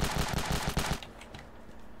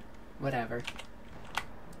 Whatever.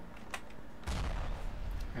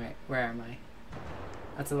 Alright, where am I?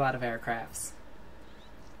 That's a lot of aircrafts.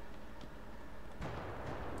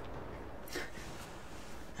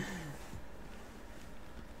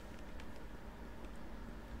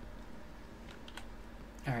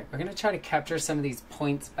 Alright, we're gonna try to capture some of these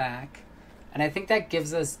points back. And I think that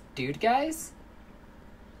gives us dude guys?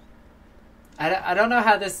 I don't know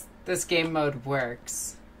how this game mode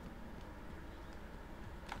works.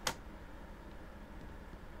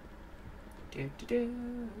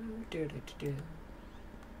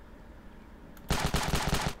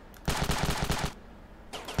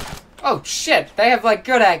 Oh shit! They have like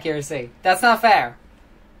good accuracy. That's not fair.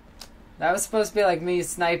 That was supposed to be like me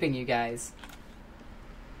sniping you guys.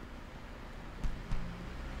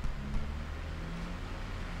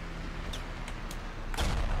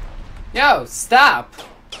 Yo, stop!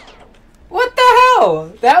 What the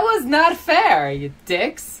hell? That was not fair, you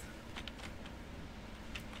dicks.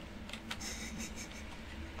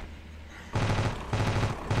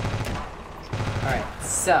 Alright,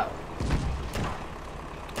 so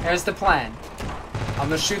here's the plan. I'm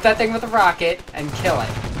gonna shoot that thing with a rocket and kill it.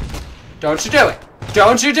 Don't you do it!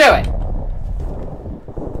 Don't you do it!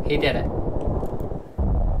 He did it.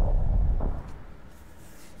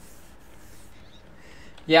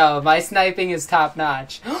 Yo, my sniping is top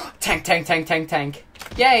notch. Tank, tank, tank, tank, tank.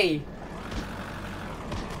 Yay!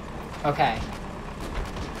 Okay.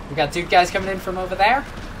 We got dude guys coming in from over there.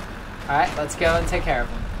 Alright, let's go and take care of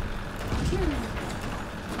him.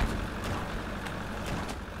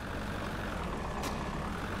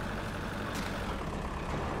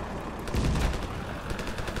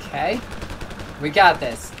 Okay. We got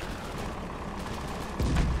this.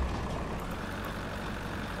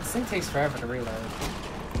 This thing takes forever to reload.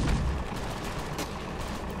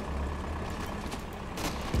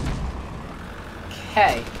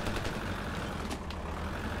 Okay.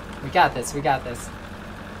 We got this, we got this.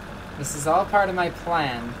 This is all part of my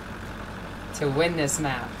plan to win this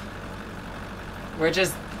map.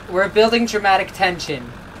 We're building dramatic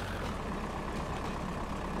tension.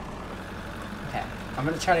 Okay, I'm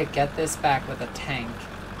gonna try to get this back with a tank.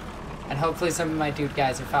 And hopefully some of my dude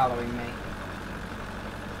guys are following me.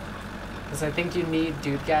 Because I think you need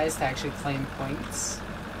dude guys to actually claim points.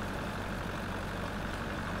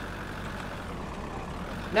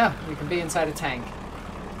 No, you can be inside a tank.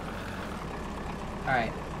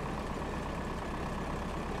 Alright.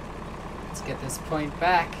 Let's get this point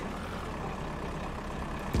back.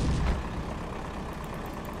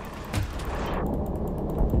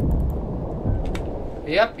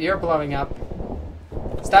 Yep, you're blowing up.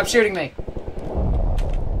 Stop shooting me!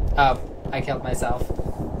 Oh, I killed myself.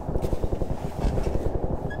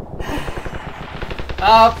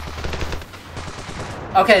 Oh!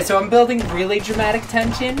 Okay, so I'm building really dramatic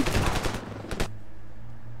tension.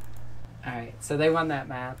 Alright, so they won that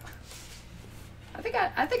map.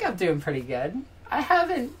 I think I'm doing pretty good. I'm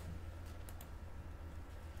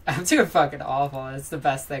doing fucking awful. It's the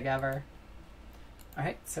best thing ever.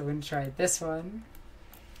 Alright, so we're gonna try this one.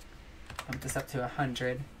 Bump this up to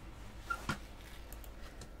 100.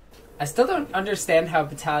 I still don't understand how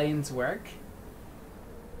battalions work.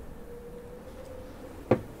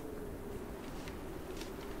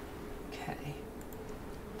 Okay.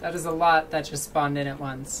 That is a lot that just spawned in at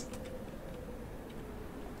once.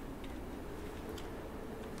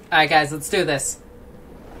 Alright guys, let's do this.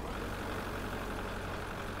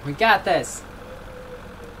 We got this.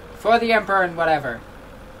 For the Emperor and whatever.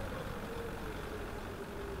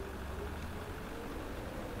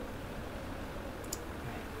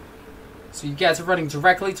 So you guys are running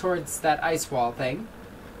directly towards that ice wall thing.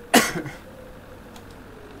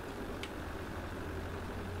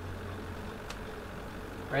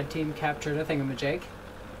 Red team captured a thingamajig.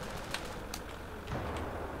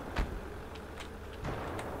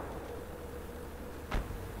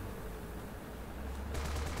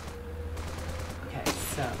 Okay,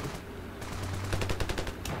 so...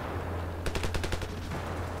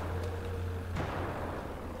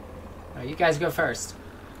 Oh, you guys go first.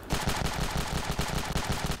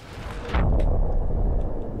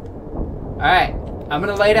 Alright, I'm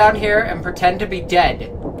gonna lay down here and pretend to be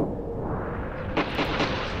dead.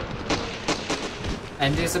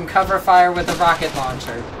 And do some cover fire with a rocket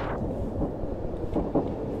launcher.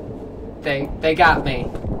 They got me.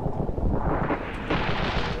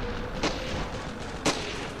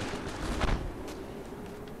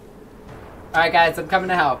 Alright guys, I'm coming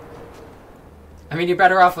to help. I mean, you're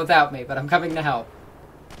better off without me, but I'm coming to help.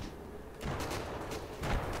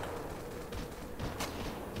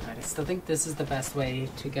 Alright, I still think this is the best way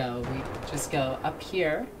to go. We just go up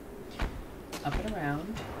here, up and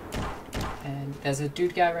around. And there's a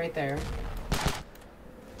dude guy right there.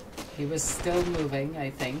 He was still moving, I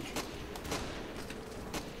think.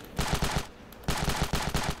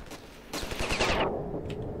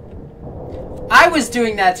 I was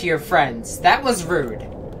doing that to your friends. That was rude.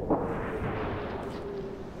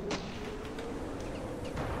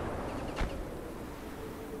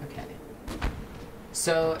 Okay.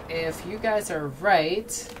 So if you guys are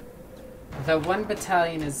right, the one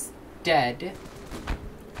battalion is dead.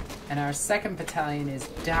 And our second battalion is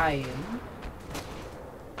dying.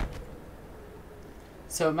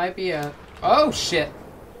 So it might be a... Oh, shit!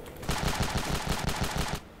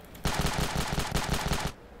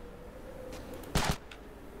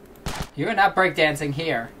 You are not breakdancing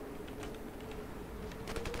here.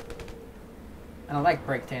 I don't like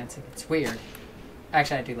breakdancing. It's weird.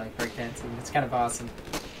 Actually, I do like breakdancing. It's kind of awesome.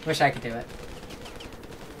 Wish I could do it.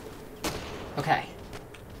 Okay.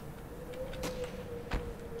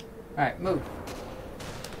 Alright, move.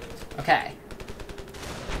 Okay.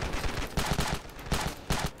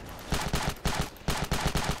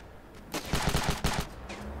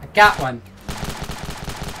 I got one.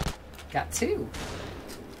 Got two.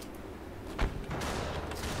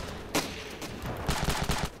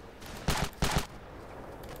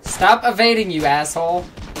 Stop evading, you asshole.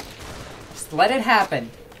 Just let it happen.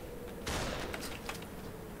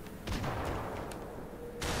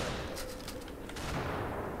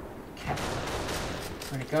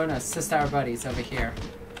 Go and assist our buddies over here.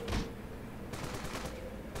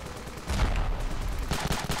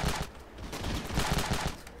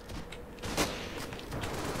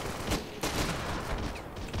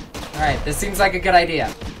 Alright, this seems like a good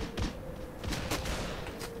idea.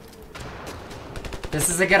 This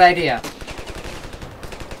is a good idea.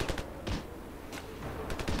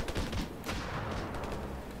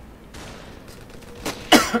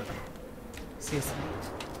 Excuse me.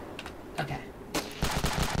 Okay.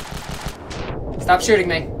 Stop shooting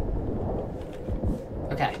me.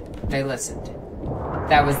 Okay, they listened.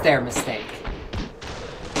 That was their mistake.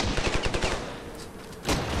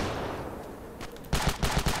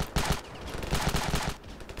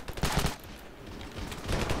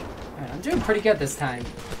 Alright, I'm doing pretty good this time.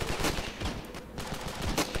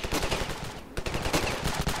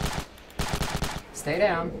 Stay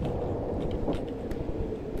down.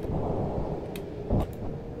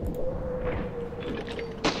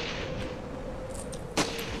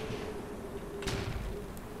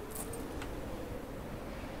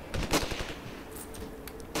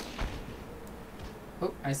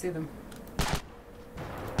 Oh, I see them.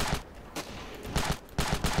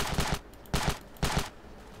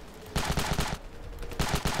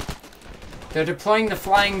 They're deploying the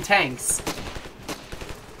flying tanks.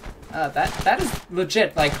 That is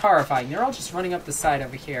legit, like, horrifying. They're all just running up the side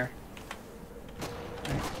over here.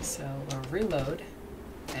 Alright, so we'll reload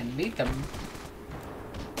and meet them.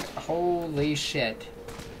 Holy shit.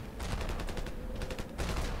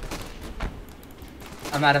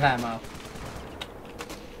 I'm out of ammo.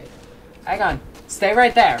 Hang on. Stay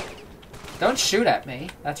right there. Don't shoot at me.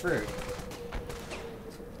 That's rude.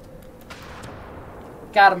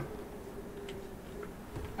 Got him.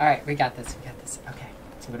 Alright, we got this. We got this. Okay.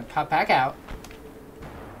 So we're gonna pop back out.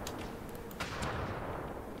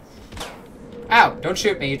 Ow! Don't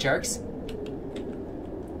shoot me, you jerks.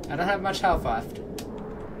 I don't have much health left.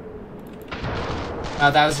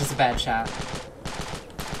 Oh, that was just a bad shot.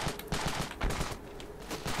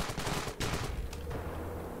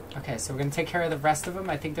 Okay, so we're gonna take care of the rest of them.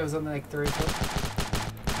 I think there was only like 3 or 4.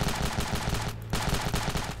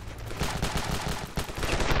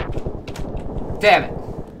 Damn it.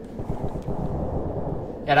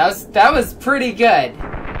 Yeah, that was pretty good.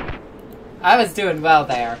 I was doing well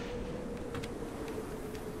there.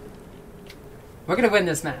 We're gonna win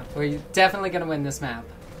this map. We're definitely gonna win this map.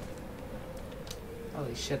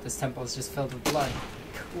 Holy shit, this temple is just filled with blood.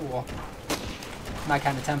 Cool. My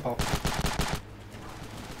kind of temple.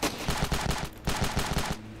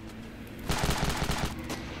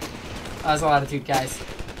 Oh, there's a lot of dude guys.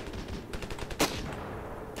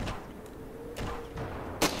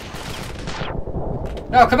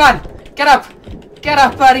 No, come on! Get up! Get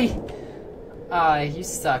up, buddy! Ah, you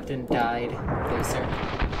sucked and died, loser.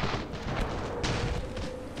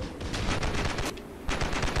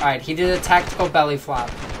 Alright, he did a tactical belly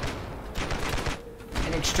flop.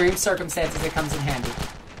 In extreme circumstances, it comes in handy.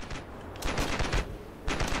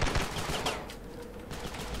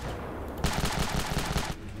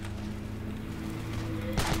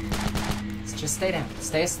 Just stay down.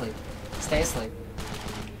 Stay asleep. Stay asleep.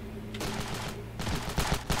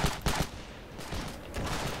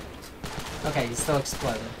 Okay, he's still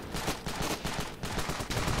exploding.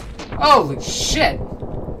 Holy shit!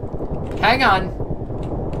 Hang on.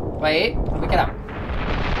 Wait, let me get up.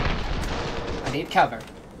 I need cover.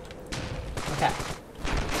 Okay.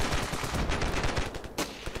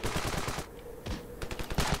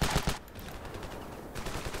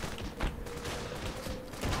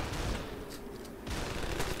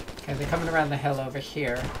 Okay, they're coming around the hill over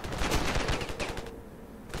here.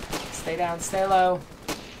 Stay down, stay low.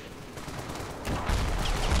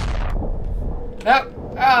 Nope.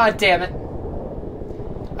 Oh, damn it.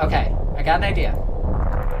 Okay, I got an idea.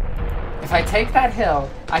 If I take that hill,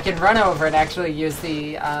 I can run over and actually use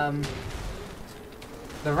the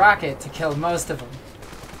rocket to kill most of them.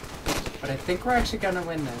 But I think we're actually gonna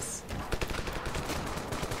win this.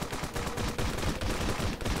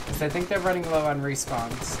 Because I think they're running low on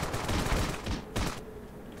respawns.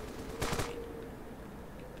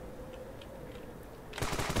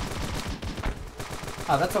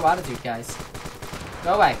 Oh, that's a lot of dude guys.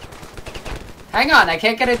 Go away. Hang on, I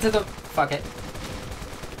can't get into the... Fuck it.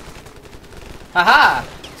 Haha!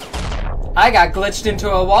 I got glitched into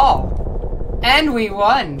a wall. And we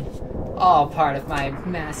won. All part of my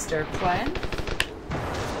master plan.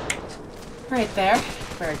 Right there.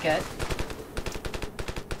 Very good.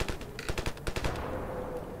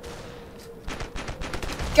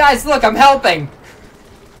 Guys, look, I'm helping!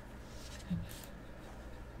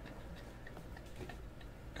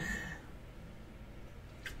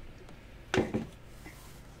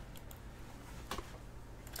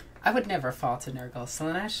 I would never fall to Nurgle,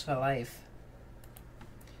 Slanesh to life.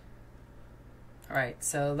 Alright,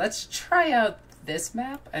 so let's try out this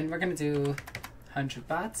map, and we're gonna do 100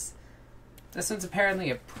 bots. This one's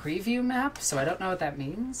apparently a preview map, so I don't know what that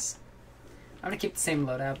means. I'm gonna keep the same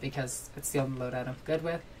loadout because it's the only loadout I'm good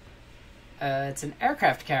with. It's an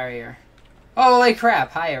aircraft carrier. Holy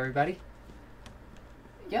crap! Hi, everybody.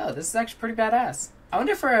 Yo, this is actually pretty badass. I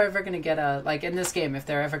wonder if we're ever gonna get like, in this game, if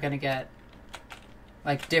they're ever gonna get,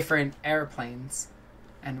 like, different airplanes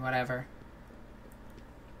and whatever.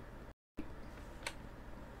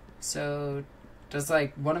 So, does,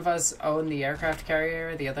 like, one of us own the aircraft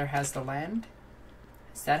carrier, the other has the land?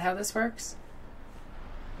 Is that how this works?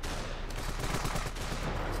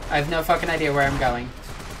 I have no fucking idea where I'm going.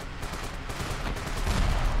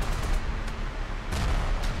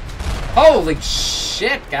 Holy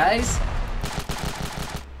shit, guys!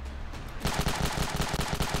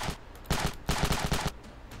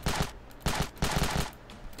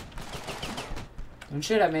 Don't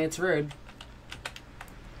shoot at me, it's rude.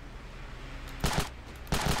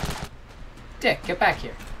 Dick, get back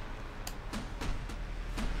here.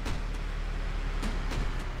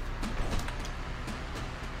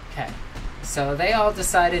 Okay, so they all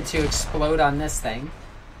decided to explode on this thing.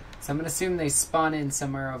 So I'm gonna assume they spawn in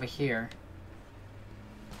somewhere over here.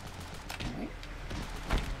 Alright.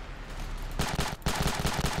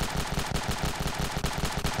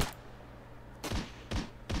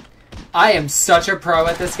 I am such a pro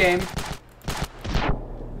at this game.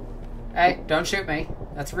 Hey, don't shoot me.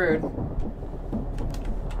 That's rude.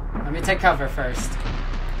 Let me take cover first.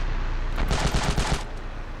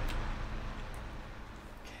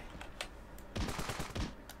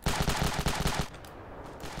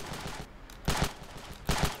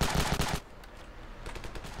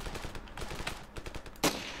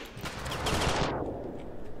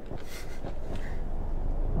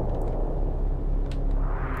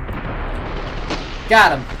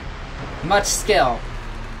 Got him. Much skill.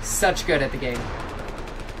 Such good at the game.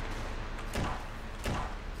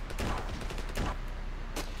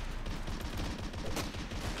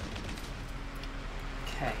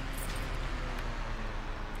 Okay.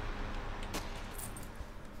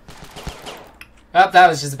 Oh, that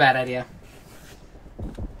was just a bad idea.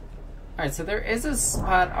 Alright, so there is a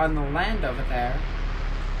spot on the land over there.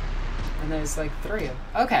 And there's like 3 of them.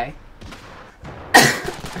 Okay.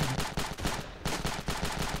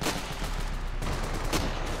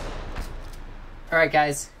 Alright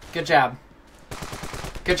guys, good job.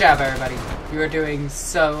 Good job everybody. You are doing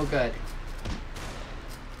so good.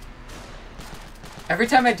 Every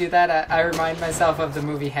time I do that, I remind myself of the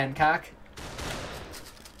movie Hancock.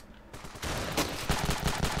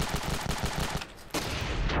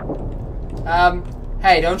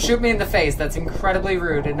 Hey, don't shoot me in the face. That's incredibly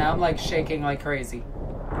rude, and now I'm like shaking like crazy.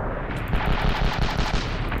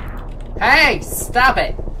 Hey, stop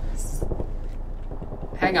it!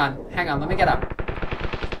 Hang on, let me get up.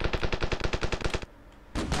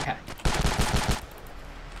 Okay.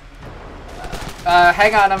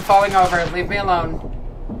 Hang on, I'm falling over. Leave me alone.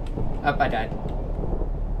 Oh, I died.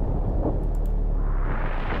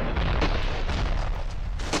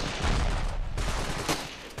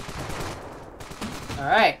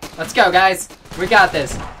 Alright, let's go, guys. We got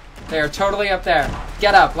this. They are totally up there.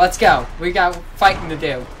 Get up, let's go. We got fighting to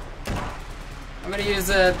do. I'm gonna use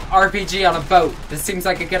a RPG on a boat. This seems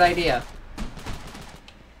like a good idea.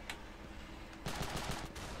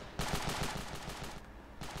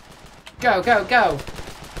 Go, go, go!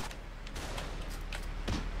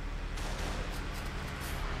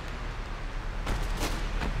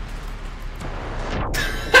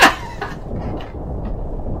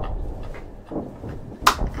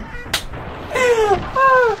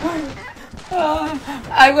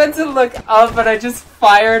 I went to look up and I just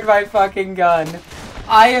fired my fucking gun.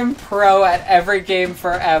 I am pro at every game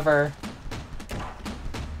forever.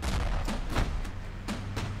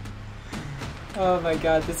 Oh my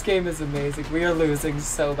god, this game is amazing. We are losing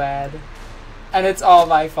so bad. And it's all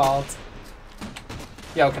my fault.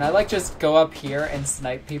 Yo, can I like just go up here and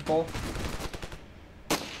snipe people?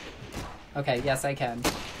 Okay, yes I can.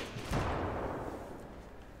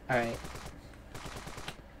 Alright.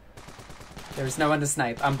 There's no one to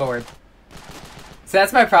snipe. I'm bored. So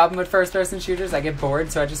that's my problem with first-person shooters. I get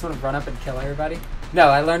bored, so I just want to run up and kill everybody. No,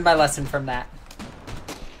 I learned my lesson from that.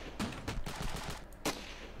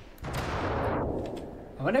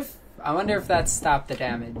 I wonder if that stopped the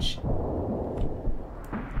damage.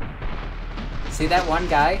 See that one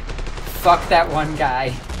guy? Fuck that one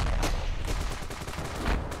guy.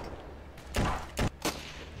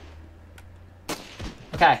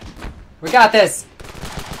 Okay. We got this.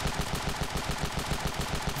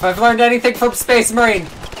 If I've learned anything from Space Marine,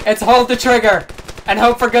 it's hold the trigger and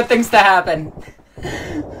hope for good things to happen.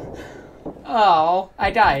 Oh, I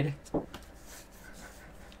died.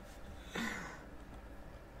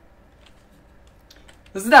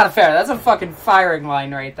 This is not fair. That's a fucking firing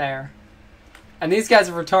line right there. And these guys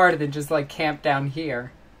are retarded and just, like, camp down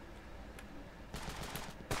here.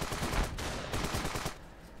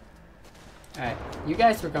 Alright, you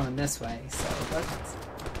guys were going this way, so let's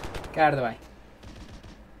get out of the way.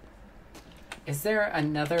 Is there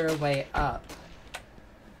another way up?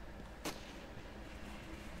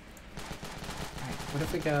 Alright, what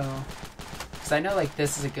if we go... Because I know, like,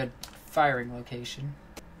 this is a good firing location.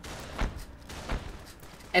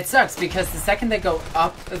 It sucks, because the second they go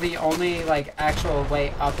up, the only, like, actual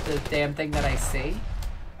way up the damn thing that I see...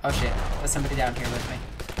 Oh shit, there's somebody down here with me.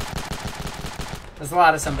 There's a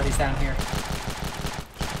lot of somebody's down here.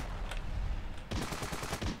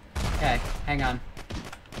 Okay, hang on.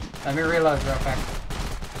 Let me reload real quick.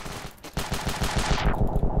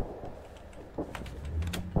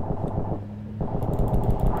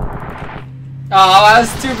 Oh, I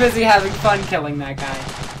was too busy having fun killing that guy.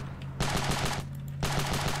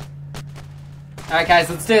 Alright guys,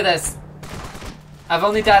 let's do this. I've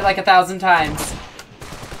only died like 1,000 times.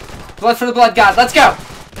 Blood for the blood god, let's go!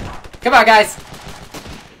 Come on guys!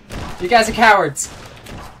 You guys are cowards.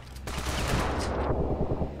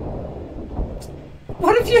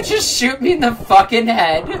 What if you just shoot me in the fucking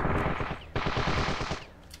head?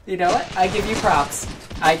 You know what? I give you props.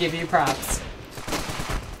 I give you props.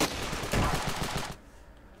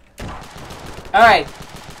 Alright.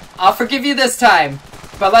 I'll forgive you this time.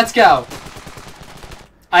 But let's go.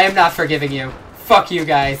 I am not forgiving you. Fuck you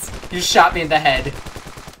guys. You shot me in the head.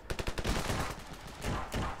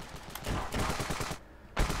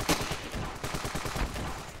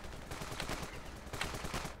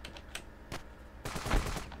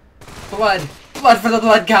 Blood. Blood for the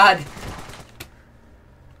blood god.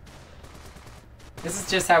 This is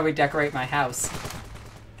just how we decorate my house.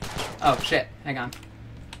 Oh, shit. Hang on.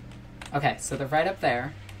 Okay, so they're right up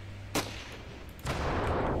there.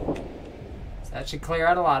 So that should clear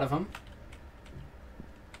out a lot of them.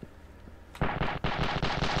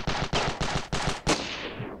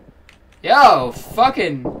 Yo,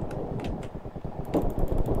 fucking...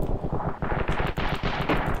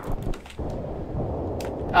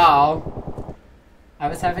 Oh. I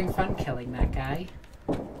was having fun killing that guy.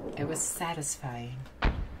 It was satisfying.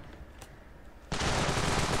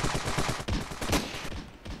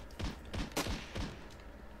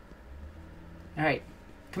 Alright.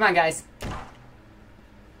 Come on, guys.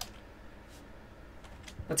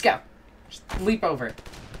 Let's go. Just leap over it.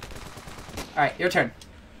 Alright, your turn.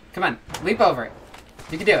 Come on. Leap over it.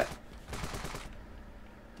 You can do it.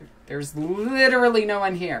 There's literally no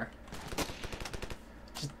one here.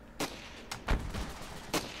 Just...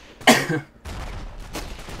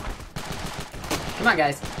 Come on,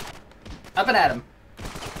 guys. Up and at him.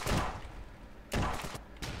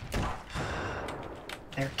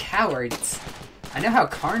 They're cowards. I know how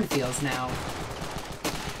Karn feels now.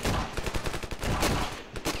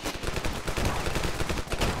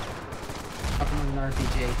 Fucking with an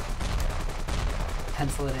RPG.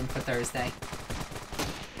 Pencil it in for Thursday.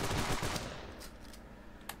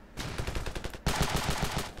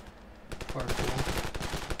 Poor fool.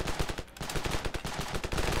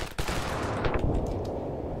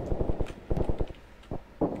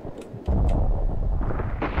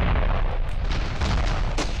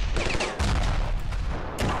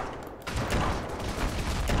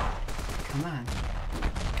 Come on.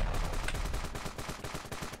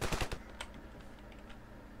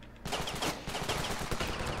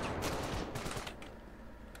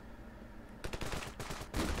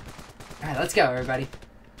 Alright, let's go, everybody.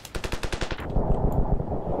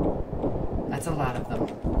 That's a lot of them.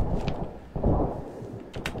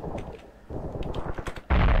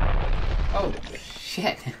 Oh,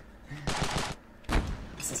 shit.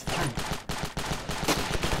 This is fun.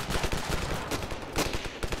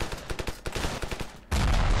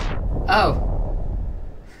 Oh.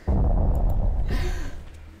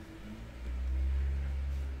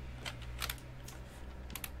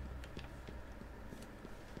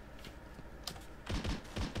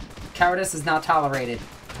 Cowardice is not tolerated.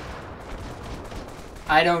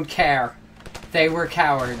 I don't care. They were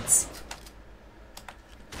cowards.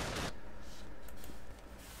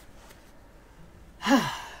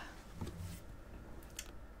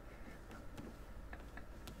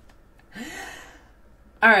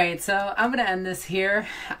 Alright, so I'm gonna end this here.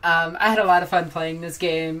 I had a lot of fun playing this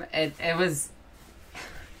game. It was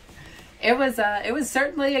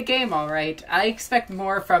certainly a game, alright. I expect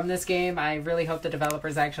more from this game. I really hope the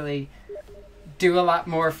developers actually do a lot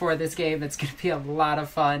more for this game. It's gonna be a lot of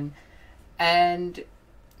fun. And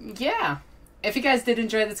yeah, if you guys did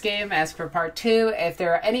enjoy this game, ask for part 2. If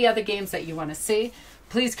there are any other games that you want to see,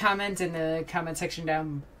 please comment in the comment section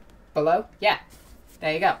down below. Yeah,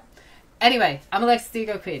 there you go. Anyway, I'm Alexis the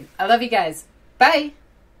Ego Queen. I love you guys. Bye!